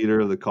is the leader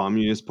of the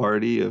Communist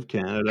Party of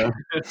Canada.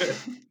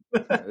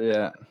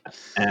 Yeah,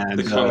 and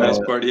the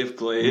Communist Party of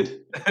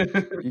Glade.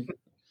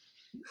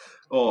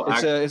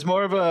 It's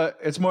more of a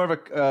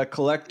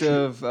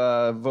collective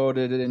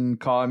voted in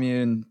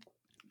commune.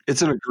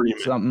 It's an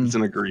agreement. Something. It's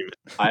an agreement.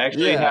 I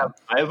actually have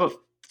a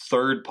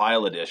third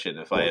pile edition,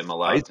 if I am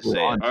allowed to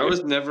say. I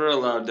was never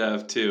allowed to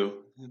have 2.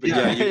 But you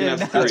can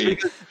have 3.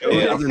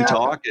 He doesn't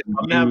talk, and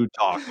you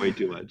talk way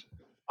too much.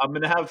 I'm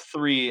gonna have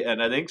 3,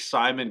 and I think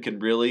Simon can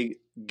really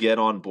get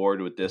on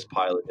board with this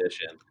pile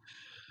edition.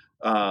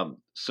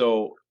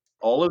 So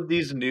all of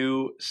these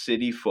new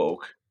city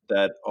folk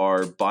that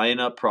are buying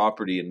up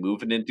property and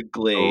moving into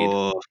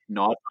Glade,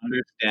 not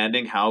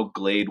understanding how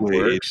Glade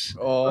works.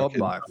 Oh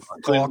my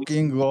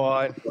fucking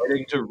God.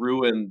 Starting to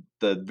ruin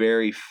the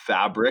very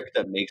fabric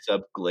that makes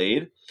up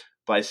Glade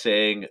by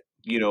saying,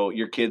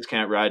 your kids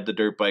can't ride the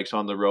dirt bikes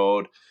on the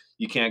road.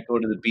 You can't go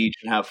to the beach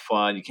and have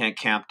fun. You can't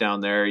camp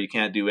down there. You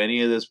can't do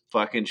any of this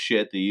fucking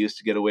shit that you used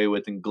to get away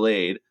with in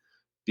Glade,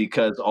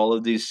 because all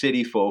of these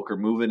city folk are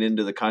moving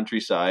into the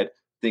countryside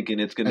thinking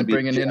it's going to be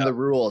bringing in the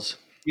rules.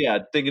 Yeah,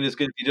 thinking it's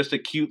going to be just a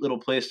cute little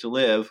place to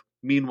live.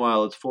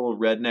 Meanwhile, it's full of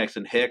rednecks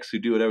and hicks who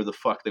do whatever the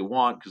fuck they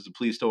want because the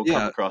police don't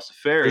come across the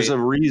ferry. There's a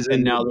reason,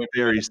 and now they're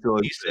ferry still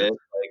exists.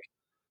 Like,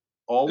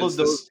 all of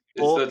those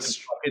people can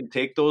fucking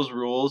take those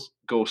rules,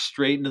 go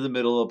straight into the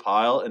middle of a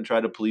pile, and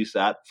try to police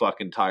that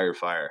fucking tire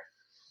fire.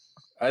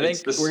 I think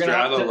it's the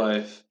strata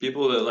life.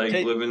 People that like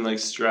live in like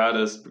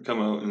stratas come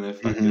out and they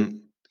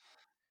fucking.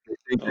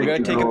 We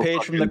gotta take a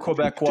page from the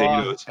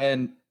Quebecois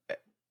and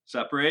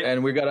separate.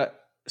 And we gotta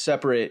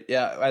separate.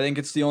 Yeah, I think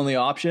it's the only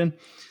option.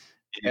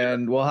 Yeah.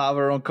 And we'll have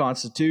our own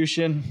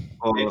constitution.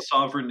 A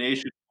sovereign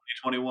nation,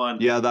 2021.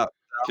 Yeah, that.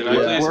 Can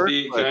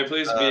I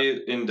please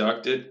be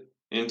inducted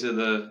into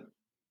the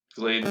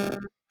Glade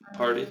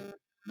party?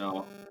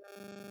 No.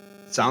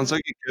 Sounds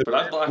like you could. But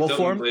I've blacked out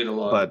in Glade a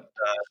lot. But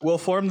we'll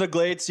form the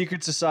Glade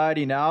Secret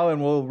Society now,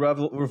 and we'll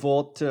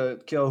revolt to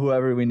kill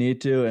whoever we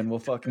need to, and we'll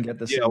fucking get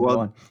this thing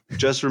going.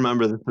 Just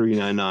remember the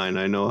 399.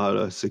 I know how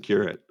to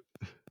secure it.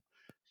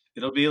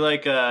 It'll be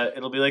like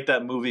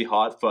that movie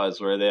Hot Fuzz,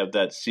 where they have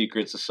that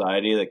secret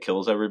society that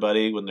kills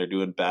everybody when they're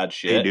doing bad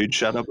shit. Hey, dude,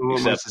 shut up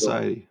about my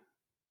society.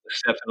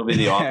 Except it'll be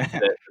the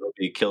opposite. It'll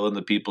be killing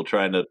the people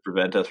trying to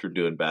prevent us from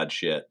doing bad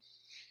shit.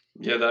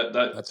 Yeah,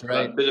 that's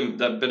right.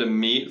 That bit of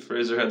meat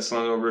Fraser had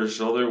slung over his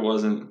shoulder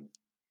wasn't.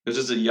 It was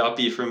just a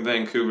yuppie from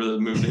Vancouver that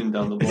moved in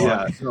down the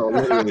block. Yeah, no,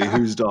 literally,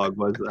 whose dog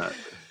was that?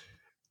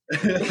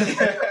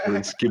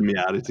 It's giving me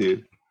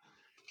attitude.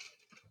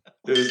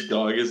 Whose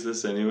dog is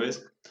this,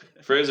 anyways?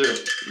 Fraser,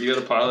 you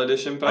got a pile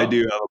edition, pal? I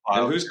do have a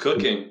pile. And who's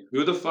cooking?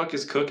 Who the fuck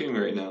is cooking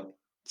right now?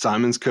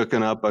 Simon's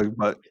cooking up a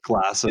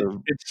glass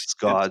of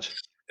scotch.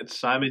 It's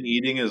Simon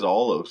eating his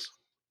olives.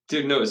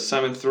 Dude, no, it's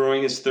Simon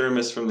throwing his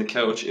thermos from the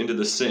couch into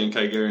the sink,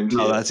 I guarantee.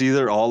 No, that's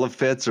either olive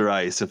Fitz or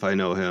ice, if I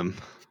know him.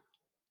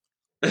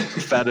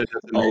 Feta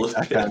doesn't olive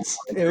Fitz.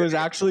 It was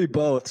actually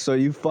both, so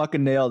you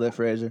fucking nailed it,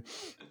 Fraser.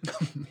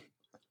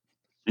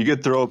 You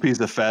could throw a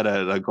piece of feta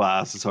at a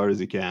glass as hard as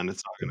you can.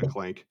 It's not going to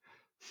clink.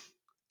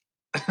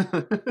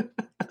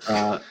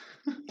 Yeah,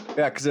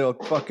 because it'll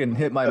fucking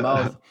hit my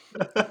mouth.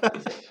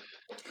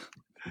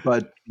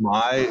 But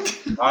my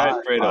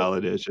pile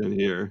edition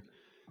here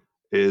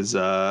is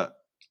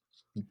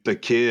the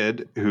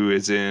kid who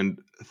is in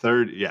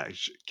third. Yeah,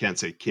 can't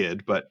say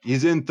kid, but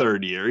he's in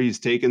third year. He's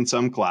taken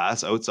some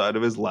class outside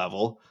of his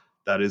level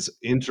that is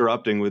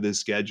interrupting with his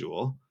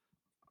schedule.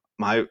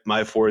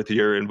 My fourth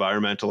year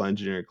environmental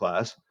engineering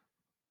class,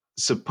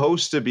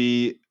 supposed to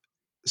be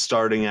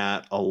starting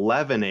at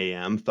 11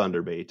 a.m.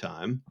 Thunder Bay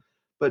time,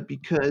 but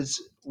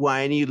because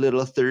whiny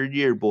little third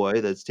year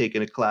boy that's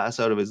taking a class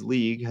out of his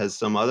league has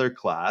some other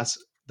class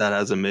that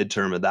has a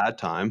midterm at that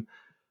time,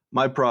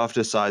 my prof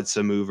decides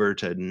to move her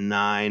to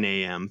 9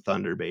 a.m.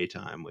 Thunder Bay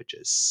time, which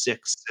is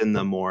 6 in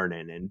the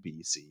morning in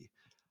BC.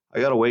 I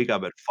got to wake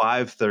up at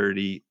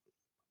 5:30,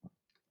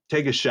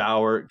 take a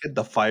shower, get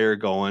the fire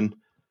going.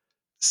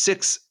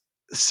 6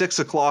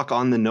 o'clock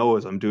on the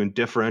nose, I'm doing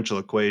differential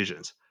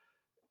equations.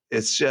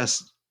 It's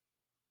just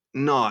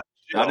not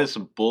chill. That is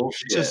some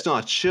bullshit. It's just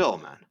not chill,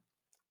 man.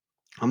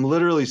 I'm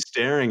literally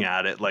staring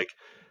at it like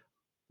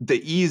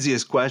the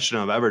easiest question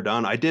I've ever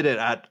done. I did it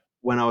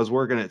when I was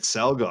working at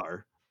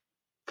Celgar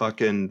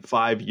fucking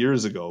 5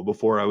 years ago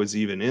before I was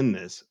even in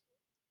this.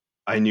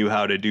 I knew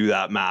how to do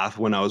that math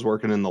when I was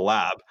working in the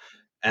lab.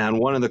 And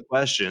one of the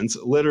questions,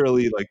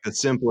 literally like the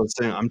simplest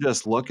thing, I'm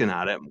just looking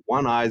at it.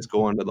 One eye's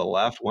going to the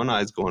left, one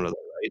eye's going to the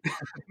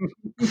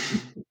right.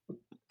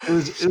 It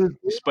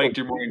was spiked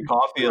your morning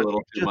coffee a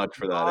little too much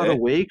for that. Not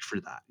awake for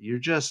that. You're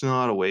just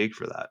not awake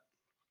for that.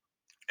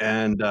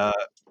 And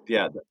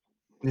yeah,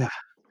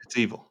 it's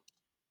evil.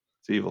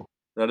 It's evil.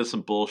 That is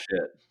some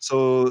bullshit.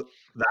 So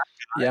that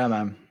guy, yeah,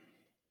 man.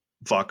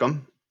 Fuck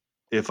him.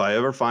 If I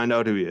ever find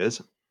out who he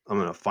is, I'm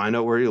gonna find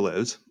out where he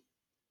lives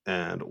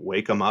and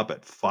wake him up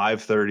at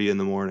 5:30 in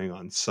the morning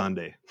on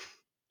Sunday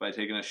by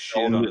taking a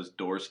shit on his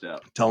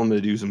doorstep. Tell him to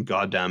do some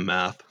goddamn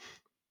math.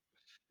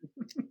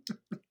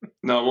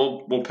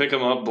 No, we'll pick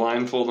him up,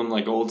 blindfold him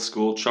like old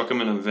school, chuck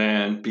him in a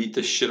van, beat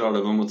the shit out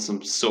of him with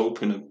some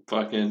soap and a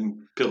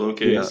fucking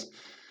pillowcase. Yeah.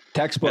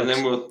 Textbooks. And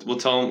then we'll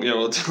tell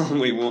him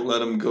we won't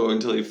let him go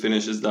until he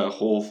finishes that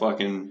whole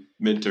fucking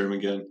midterm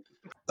again.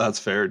 That's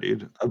fair,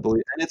 dude. I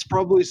believe, and it's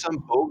probably some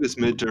bogus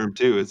midterm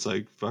too. It's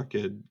like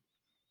fucking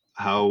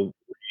how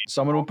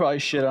someone will probably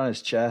shit on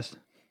his chest.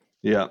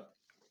 Yeah,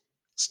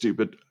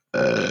 stupid.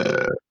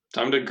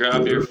 Time to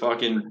grab your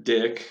fucking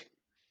dick.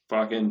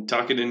 Fucking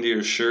tuck it into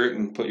your shirt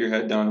and put your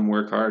head down and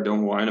work hard.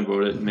 Don't whine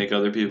about it and make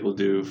other people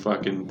do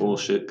fucking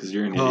bullshit because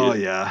you're an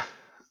idiot.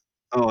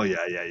 Oh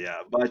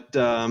yeah. But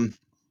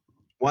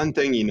one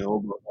thing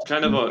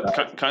kind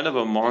of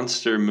a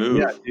monster move.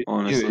 Yeah,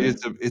 honestly,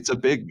 it's a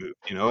big move,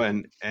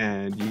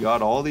 and you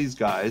got all these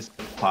guys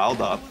piled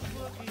up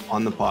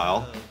on the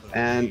pile,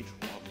 and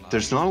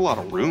there's not a lot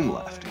of room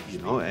left,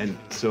 and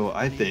so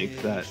I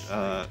think that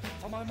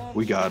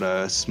we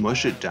gotta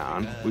smush it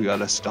down, we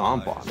gotta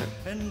stomp on it,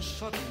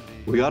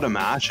 we gotta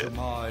mash it,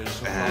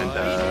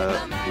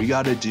 and we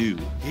gotta do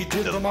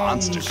the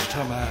monster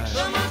mash.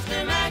 The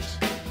monster mash.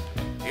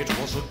 It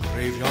was a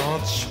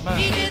graveyard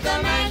smash. He did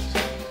the mash.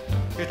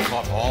 It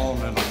caught on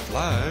in a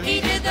flash.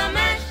 He did the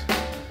mash.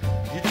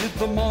 He did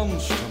the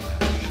monster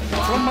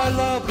mash. From my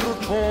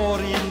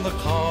laboratory in the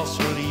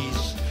castle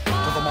east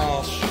to the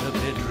master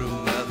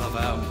bedroom where the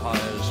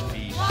vampires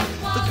feast.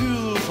 The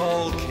ghouls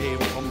all came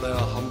from their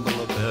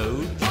humble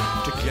abode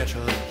to get a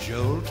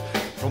jolt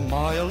from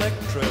my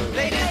electro.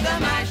 They did the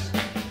mash.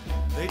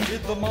 They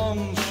did the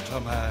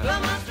monster mash. The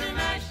monster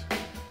mash.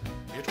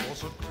 It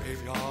was a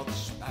graveyard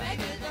smash. They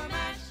did the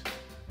mash.